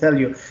have to tell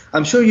you.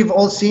 I'm sure you've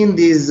all seen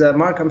these,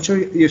 Mark, I'm sure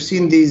you've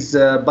seen these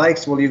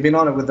bikes. Well, you've been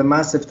on it with the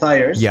massive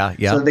tires. Yeah.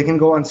 So they can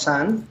go on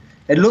sand.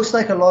 It looks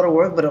like a lot of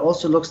work, but it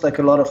also looks like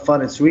a lot of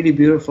fun. It's really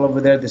beautiful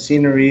over there, the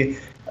scenery.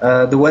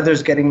 The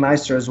weather's getting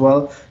nicer as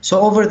well. So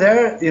over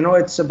there,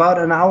 it's about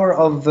an hour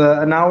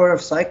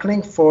of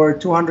cycling for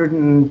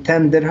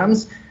 210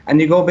 dirhams. And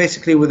you go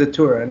basically with a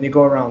tour and you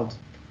go around.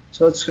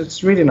 So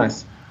it's really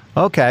nice.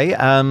 Okay,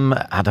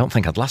 I don't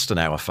think I'd last an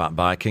hour fat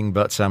biking,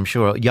 but I'm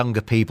sure younger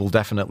people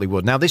definitely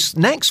would. Now, this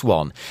next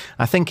one,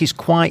 I think, is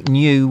quite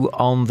new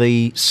on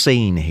the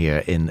scene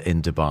here in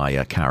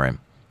Dubai, Karim.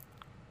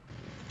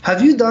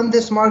 Have you done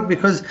this, Mark?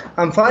 Because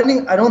I'm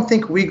finding I don't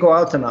think we go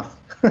out enough.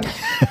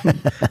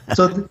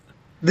 So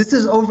this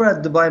is over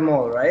at Dubai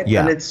Mall, right? Yeah.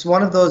 And it's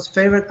one of those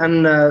favorite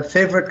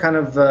kind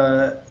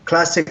of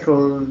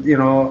classical,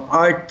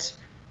 art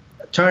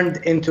turned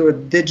into a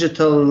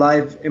digital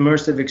live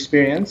immersive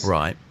experience.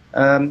 Right.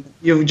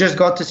 You've just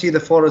got to see the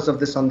photos of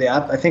this on the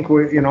app. I think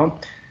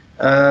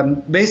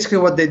basically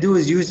what they do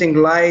is using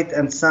light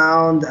and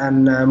sound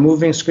and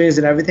moving screens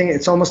and everything.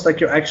 It's almost like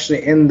you're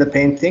actually in the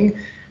painting.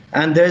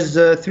 And there's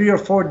 3 or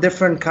 4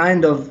 different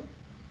kind of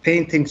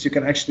paintings you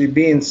can actually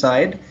be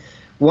inside.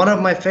 One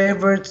of my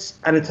favorites,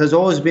 and it has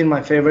always been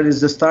my favorite, is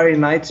the Starry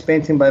Nights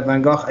painting by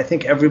Van Gogh. I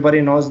think everybody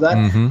knows that.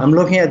 Mm-hmm. I'm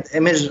looking at the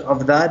image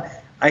of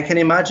that. I can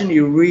imagine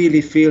you really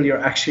feel you're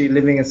actually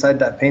living inside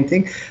that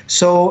painting.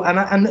 So,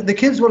 and the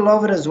kids will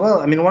love it as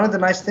well. One of the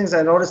nice things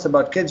I noticed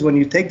about kids, when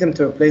you take them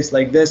to a place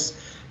like this,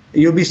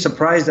 you'll be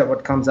surprised at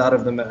what comes out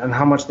of them and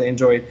how much they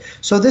enjoy it.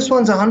 So this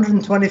one's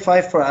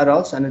 125 for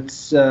adults, and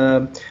it's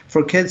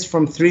for kids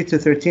from 3 to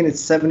 13, it's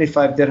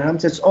 75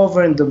 dirhams. It's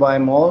over in Dubai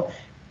Mall.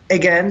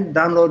 Again,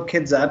 download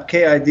Kids app,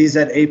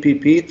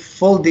 KIDZAPP,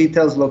 full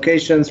details,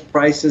 locations,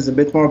 prices, a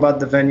bit more about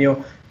the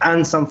venue,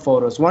 and some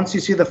photos. Once you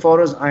see the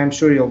photos, I am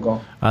sure you'll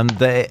go. And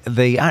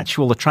the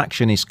actual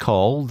attraction is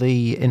called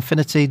the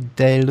Infinity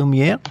des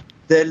Lumières?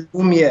 The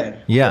Lumière.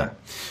 Yeah.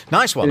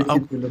 Nice one.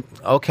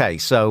 Okay,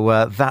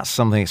 so that's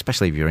something,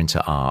 especially if you're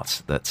into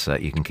art, that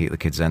you can keep the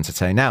kids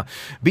entertained. Now,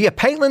 be a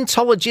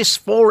paleontologist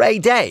for a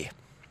day.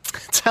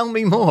 Tell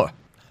me more.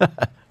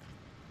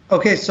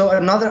 Okay, so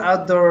another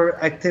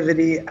outdoor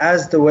activity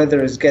as the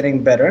weather is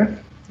getting better.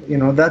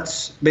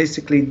 That's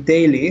basically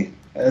daily.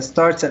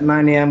 Starts at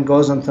 9 a.m.,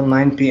 goes until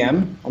 9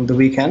 p.m. on the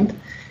weekend.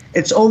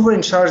 It's over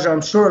in Sharjah.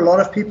 I'm sure a lot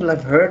of people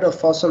have heard of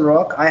Fossil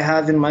Rock. I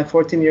have in my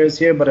 14 years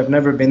here, but I've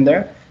never been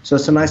there. So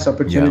it's a nice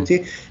opportunity.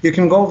 Yeah. You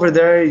can go over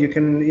there. You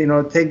can,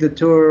 take the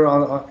tour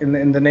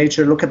in the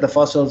nature, look at the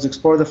fossils,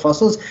 explore the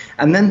fossils,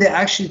 and then they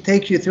actually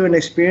take you through an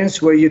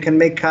experience where you can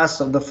make casts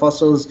of the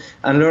fossils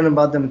and learn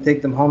about them and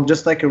take them home,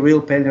 just like a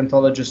real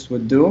paleontologist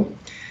would do.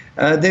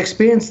 The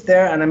experience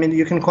there, and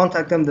you can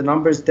contact them. The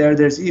number's there.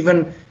 There's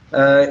even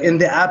in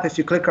the app, if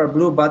you click our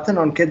blue button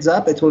on Kids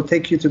app, it will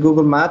take you to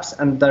Google Maps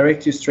and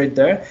direct you straight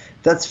there.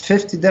 That's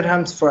 50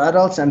 dirhams for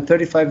adults and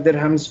 35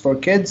 dirhams for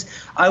kids.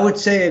 I would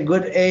say a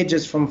good age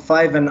is from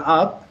 5 and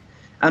up.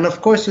 And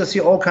of course, you'll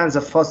see all kinds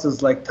of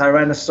fossils like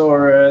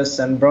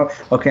Tyrannosaurus and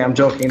okay, I'm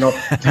joking.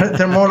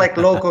 They're more like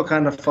local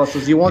kind of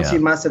fossils. You won't see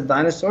massive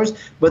dinosaurs,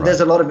 but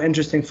there's a lot of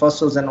interesting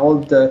fossils and all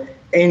the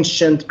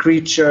ancient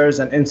creatures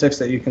and insects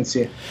that you can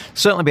see.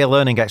 Certainly be a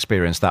learning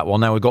experience, that one.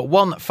 Now, we've got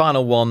one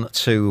final one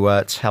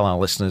to tell our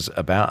listeners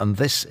about, and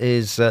this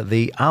is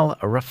the Al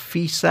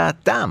Rafisa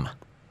Dam.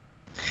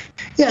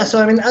 Yeah,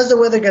 so as the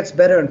weather gets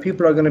better and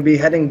people are going to be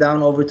heading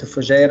down over to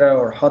Fujairah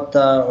or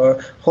Hatta or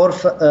Khor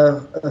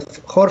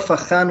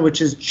Fakhan,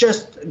 which is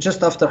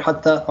just after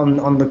Hatta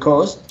on the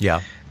coast.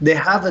 Yeah. They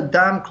have a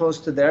dam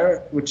close to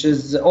there, which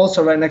is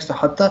also right next to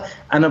Hatta,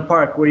 and a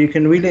park where you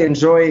can really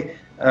enjoy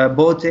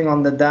boating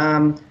on the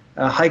dam,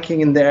 hiking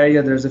in the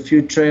area. There's a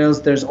few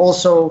trails. There's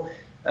also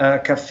a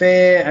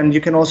cafe, and you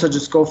can also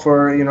just go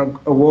for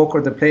a walk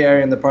or the play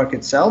area in the park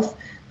itself.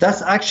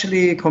 That's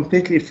actually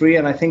completely free,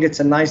 and I think it's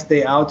a nice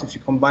day out if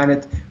you combine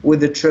it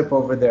with the trip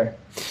over there.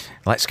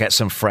 Let's get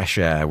some fresh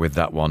air with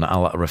that one,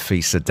 Al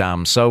Rafisa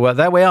Dam. So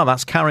there we are.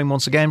 That's Karim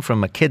once again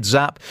from Kids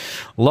App.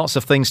 Lots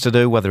of things to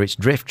do, whether it's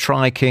drift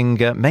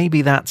triking,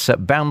 maybe that's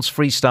Bounce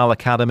Freestyle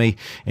Academy,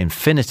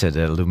 Infinita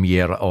de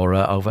Lumiere, or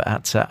over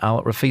at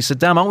Al Rafisa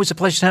Dam. Always a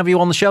pleasure to have you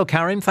on the show,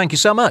 Karim. Thank you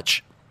so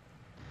much.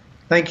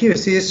 Thank you.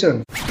 See you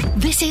soon.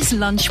 This is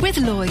Lunch with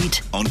Lloyd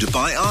on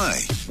Dubai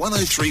Eye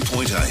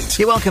 103.8.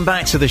 Yeah, welcome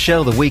back to the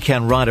show. The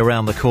weekend right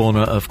around the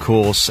corner, of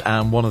course,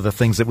 and one of the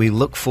things that we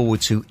look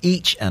forward to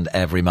each and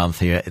every month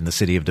here in the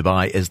city of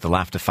Dubai is the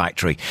Laughter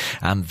Factory,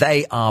 and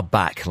they are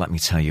back, let me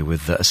tell you,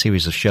 with a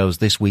series of shows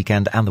this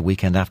weekend and the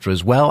weekend after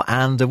as well.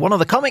 And one of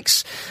the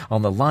comics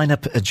on the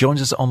lineup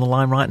joins us on the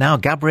line right now,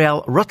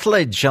 Gabrielle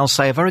Rutledge. I'll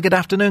say a very good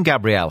afternoon,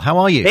 Gabrielle. How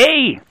are you?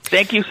 Hey,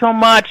 thank you so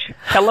much.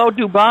 Hello,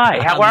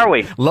 Dubai. How are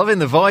we? Loving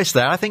the voice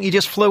there. I think you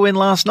just flew in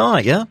last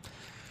night, yeah?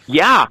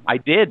 Yeah, I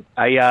did.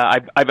 I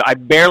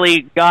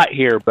barely got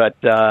here, but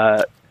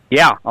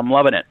yeah, I'm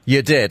loving it.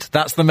 You did.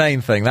 That's the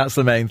main thing.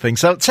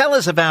 So tell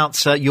us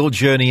about your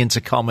journey into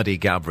comedy,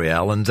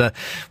 Gabrielle, and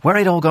where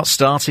it all got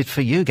started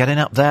for you, getting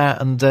up there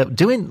and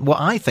doing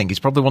what I think is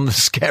probably one of the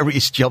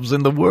scariest jobs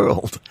in the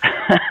world.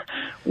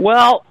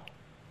 Well,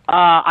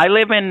 I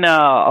live in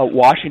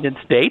Washington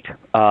State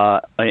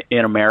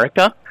in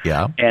America.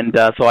 Yeah. And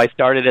so I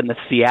started in the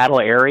Seattle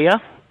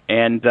area,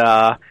 and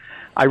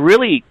I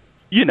really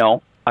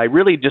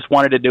just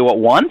wanted to do it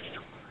once,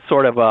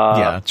 sort of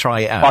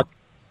try it out.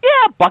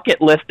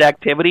 Bucket list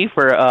activity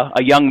for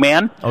a young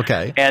man.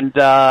 Okay. And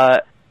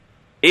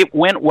it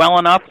went well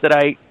enough that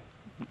I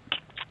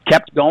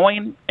kept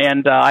going,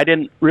 and I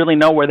didn't really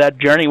know where that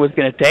journey was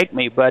going to take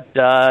me, but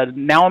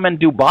now I'm in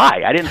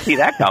Dubai. I didn't see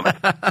that coming.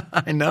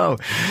 I know.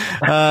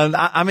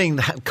 I mean,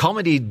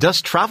 comedy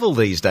does travel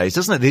these days,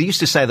 doesn't it? They used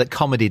to say that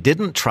comedy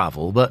didn't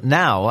travel, but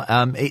now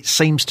it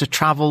seems to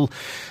travel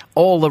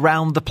all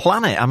around the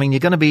planet. I mean, you're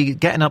going to be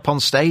getting up on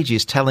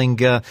stages telling,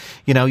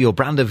 your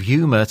brand of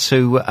humour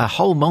to a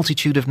whole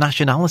multitude of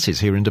nationalities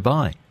here in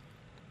Dubai.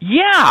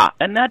 Yeah,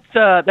 and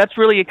that's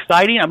really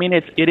exciting. I mean,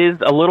 it is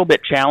a little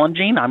bit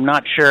challenging. I'm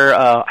not sure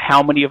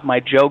how many of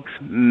my jokes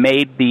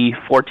made the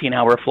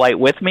 14-hour flight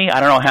with me. I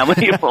don't know how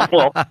many of them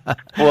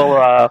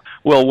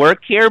will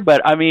work here,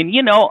 but I mean,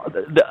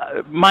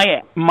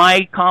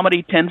 my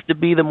comedy tends to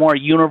be the more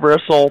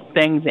universal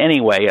things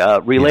anyway.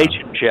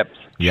 Relationships.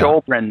 Yeah.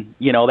 Children,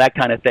 that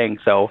kind of thing.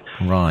 So,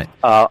 right.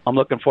 I'm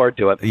looking forward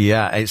to it.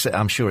 Yeah,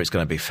 I'm sure it's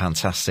going to be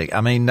fantastic.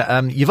 I mean,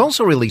 you've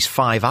also released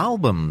 5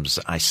 albums,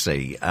 I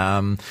see.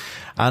 And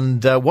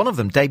one of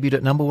them debuted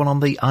at #1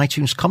 on the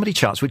iTunes comedy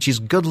charts, which is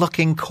Good Luck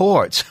in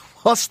Court.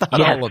 What's that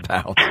all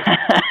about?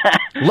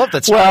 Love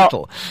the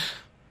title. Well,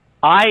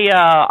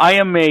 I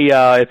am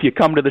if you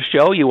come to the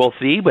show, you will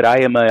see, but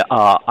I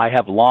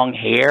have long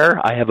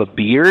hair. I have a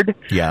beard.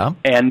 Yeah.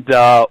 And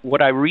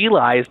what I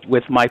realized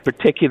with my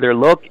particular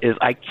look is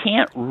I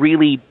can't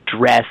really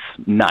dress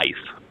nice.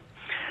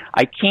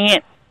 I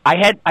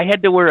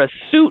had to wear a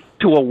suit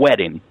to a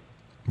wedding.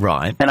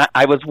 Right. And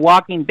I was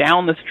walking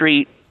down the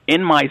street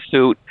in my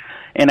suit,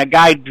 and a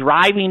guy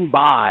driving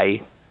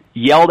by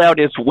yelled out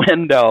his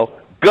window,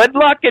 "Good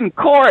luck in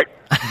court."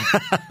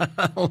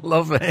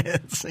 Love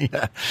it.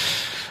 Yeah.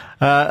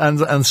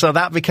 And so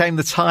that became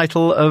the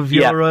title of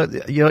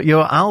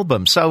your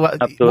album. So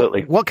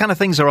absolutely. What kind of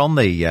things are on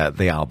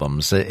the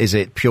albums? Is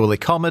it purely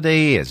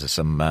comedy? Is there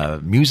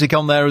some music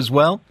on there as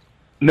well?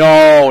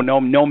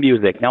 No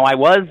music. No, I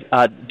was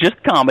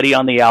just comedy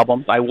on the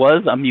albums. I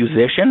was a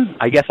musician.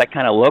 I guess I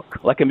kind of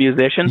look like a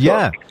musician, so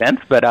Yeah. it makes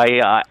sense. But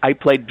I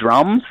played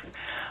drums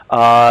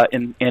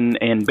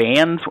in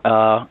bands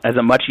as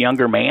a much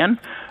younger man,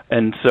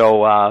 and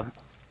so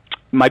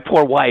my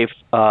poor wife,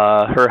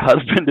 her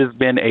husband has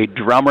been a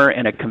drummer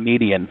and a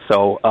comedian.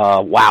 So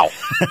wow,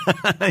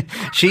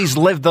 She's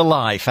lived the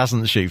life,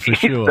 hasn't she? For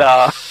sure.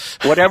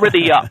 Whatever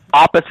the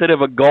opposite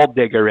of a gold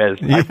digger is,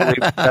 I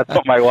believe that's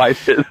what my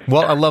wife is.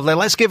 Well, lovely.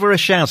 Let's give her a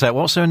shout out.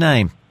 What's her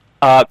name?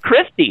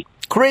 Christy.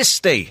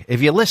 Christy,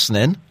 if you're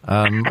listening,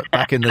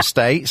 back in the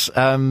States,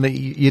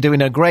 you're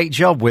doing a great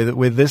job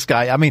with this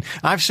guy. I mean,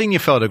 I've seen your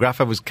photograph.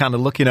 I was kind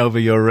of looking over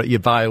your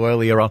bio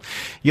earlier on.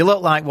 You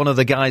look like one of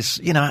the guys,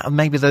 you know,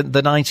 maybe the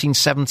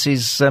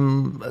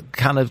 1970s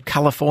kind of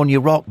California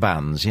rock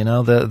bands, you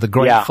know, the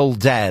Grateful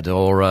Dead,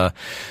 or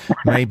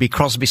maybe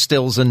Crosby,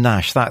 Stills and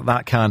Nash,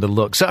 that kind of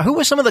look. So who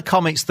were some of the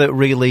comics that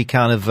really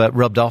kind of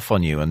rubbed off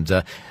on you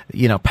and,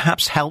 you know,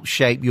 perhaps helped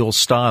shape your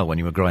style when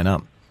you were growing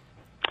up?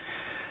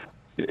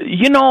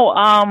 You know,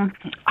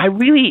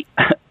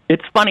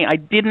 it's funny, I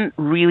didn't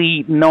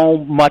really know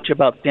much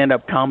about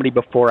stand-up comedy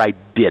before I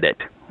did it.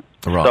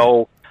 Right.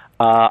 So,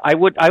 I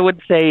would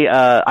say,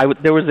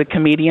 there was a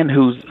comedian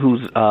who's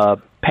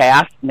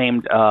passed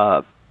named,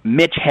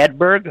 Mitch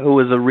Hedberg, who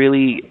was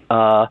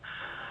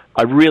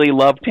I really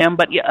loved him,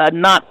 but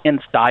not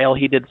in style.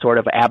 He did sort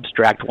of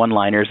abstract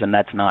one-liners, and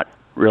that's not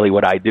really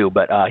what I do,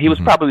 but, he was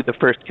probably the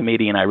first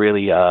comedian I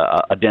really,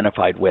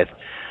 identified with.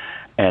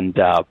 And,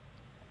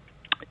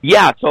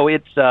 yeah, so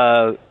it's,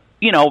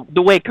 you know,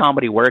 the way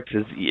comedy works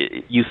is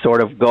you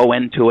sort of go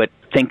into it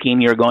thinking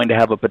you're going to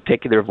have a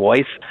particular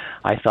voice.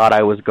 I thought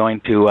I was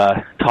going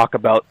to talk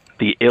about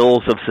the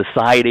ills of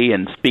society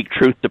and speak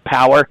truth to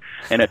power,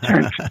 and it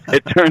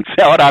turns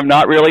out I'm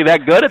not really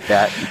that good at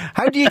that.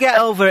 How do you get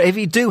over if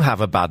you do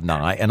have a bad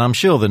night, and I'm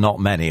sure there are not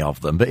many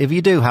of them, but if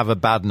you do have a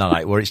bad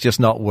night where it's just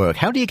not work,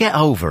 how do you get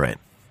over it?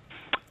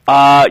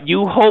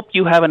 You hope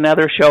you have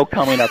another show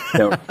coming up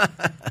soon.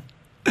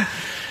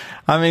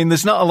 I mean,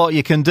 there's not a lot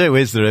you can do,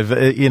 is there?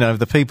 If you know, if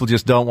the people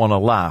just don't want to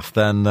laugh,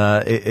 then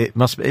it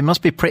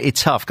must be pretty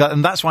tough.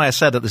 And that's why I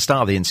said at the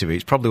start of the interview,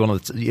 it's probably one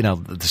of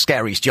the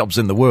scariest jobs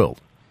in the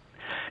world.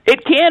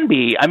 It can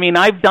be. I mean,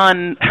 I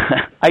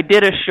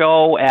did a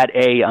show at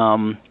a,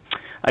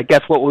 I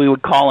guess what we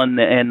would call in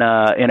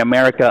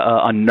America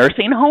a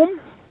nursing home.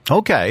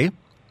 Okay.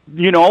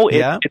 You know,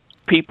 it's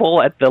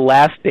people at the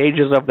last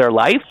stages of their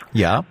life.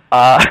 Yeah.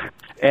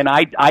 And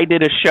I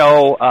did a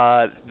show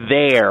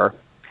there,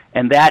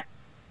 and that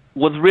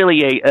was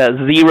really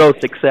a zero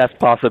success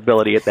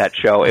possibility at that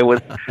show. It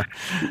was,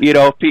 you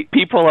know,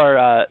 people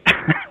are,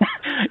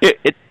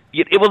 it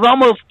was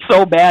almost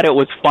so bad it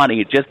was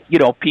funny. Just, you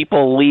know,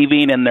 people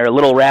leaving in their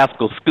little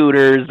rascal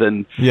scooters,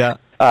 and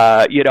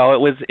you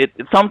know,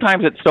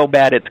 sometimes it's so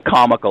bad it's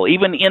comical.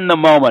 Even in the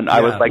moment,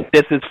 I was like,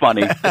 this is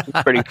funny. This is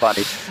pretty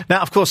funny.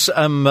 Now, of course, the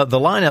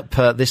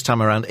lineup this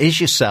time around is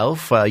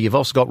yourself. You've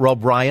also got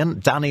Rob Ryan,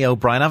 Danny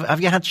O'Brien.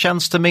 Have you had a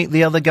chance to meet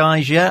the other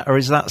guys yet, or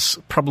is that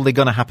probably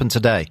going to happen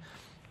today?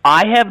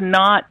 I have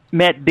not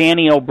met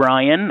Danny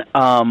O'Brien.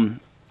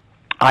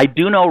 I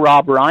do know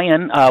Rob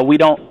Ryan.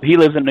 He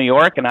lives in New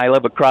York, and I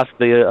live across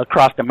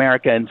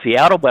America in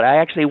Seattle, but I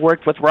actually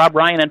worked with Rob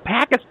Ryan in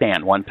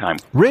Pakistan one time.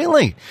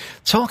 Really?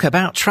 Talk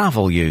about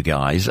travel, you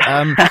guys.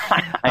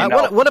 I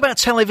know. What about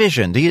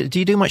television? Do you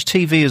do much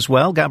TV as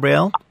well,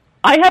 Gabrielle?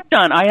 I have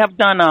done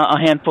a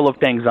handful of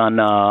things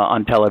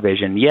on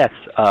television. Yes.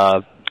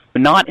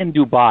 Not in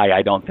Dubai,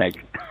 I don't think.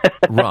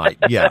 Right,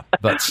 yeah,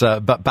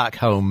 but back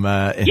home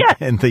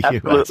in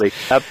the US.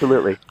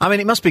 Absolutely. I mean,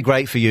 it must be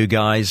great for you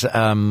guys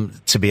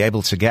to be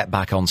able to get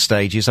back on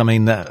stages. I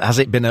mean, has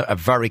it been a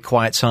very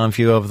quiet time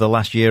for you over the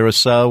last year or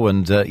so?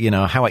 And, you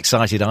know, how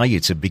excited are you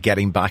to be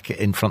getting back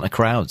in front of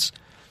crowds?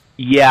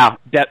 Yeah,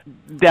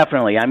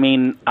 definitely. I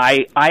mean,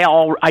 I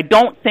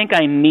don't think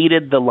I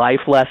needed the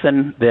life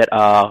lesson that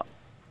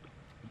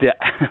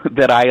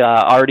I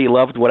already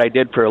loved what I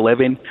did for a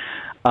living.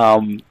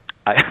 But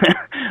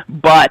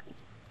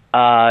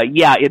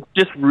yeah, it's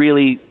just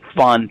really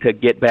fun to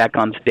get back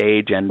on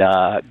stage and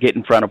get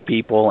in front of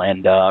people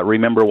and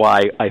remember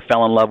why I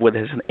fell in love with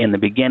this in the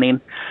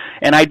beginning.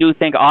 And I do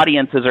think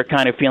audiences are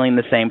kind of feeling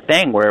the same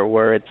thing,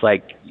 where it's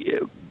like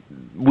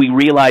we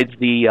realize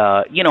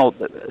there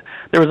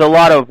was a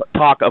lot of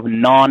talk of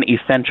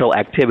non-essential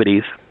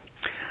activities.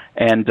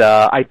 And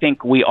I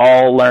think we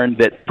all learned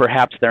that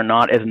perhaps they're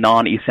not as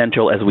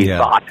non-essential as we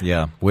thought.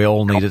 Yeah, we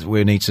all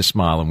need to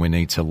smile and we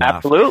need to laugh.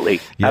 Absolutely,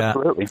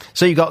 absolutely.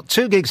 So you've got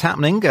 2 gigs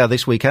happening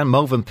this weekend.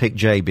 Movenpick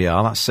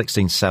JBR, that's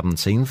 16th,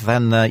 17th.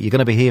 Then you're going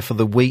to be here for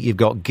the week. You've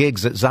got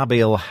gigs at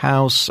Zabiel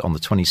House on the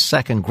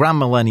 22nd, Grand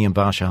Millennium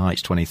Barsha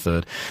Heights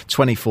 23rd,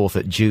 24th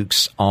at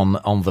Duke's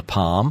on the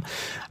Palm.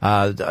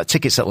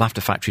 Tickets at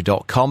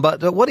laughterfactory.com.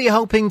 But what are you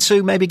hoping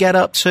to maybe get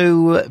up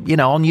to,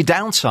 on your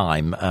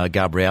downtime,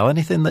 Gabrielle?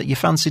 Anything that you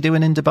fancy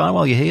doing in Dubai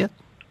while you're here?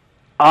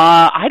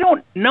 I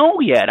don't know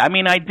yet. I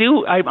mean,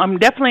 I'm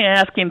definitely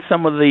asking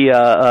some of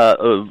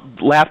the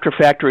Laughter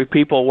Factory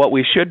people what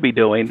we should be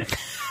doing.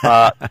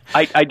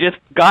 I just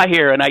got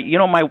here, and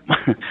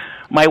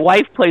my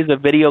wife plays a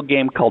video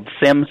game called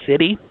Sim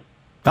City.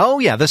 Oh,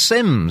 yeah, The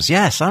Sims.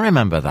 Yes, I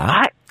remember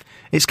that.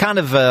 It's kind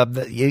of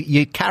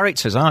your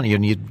characters, aren't you?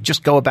 And you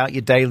just go about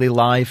your daily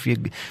life. You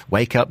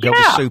wake up, go to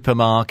the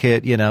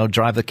supermarket,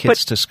 drive the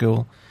kids to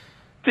school.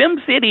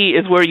 Sim City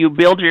is where you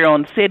build your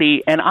own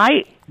city, and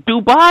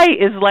Dubai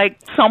is like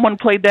someone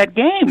played that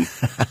game.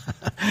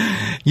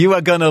 You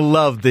are going to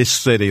love this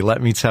city,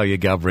 let me tell you,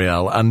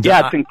 Gabrielle. And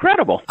it's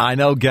incredible. I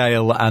know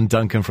Gail and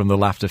Duncan from the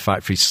Laughter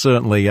Factory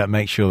certainly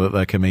make sure that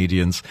their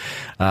comedians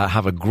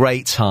have a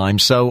great time.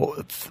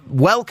 So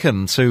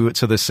welcome to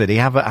the city.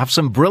 Have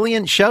some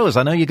brilliant shows.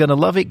 I know you're going to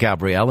love it,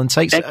 Gabrielle, and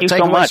take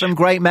away some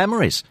great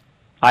memories.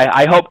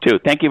 I hope to.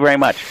 Thank you very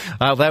much.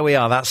 There we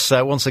are. That's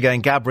once again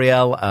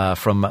Gabrielle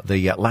from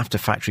the Laughter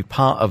Factory,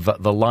 part of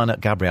the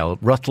lineup, Gabrielle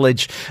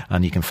Rutledge.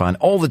 And you can find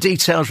all the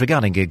details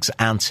regarding gigs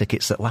and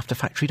tickets at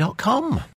laughterfactory.com.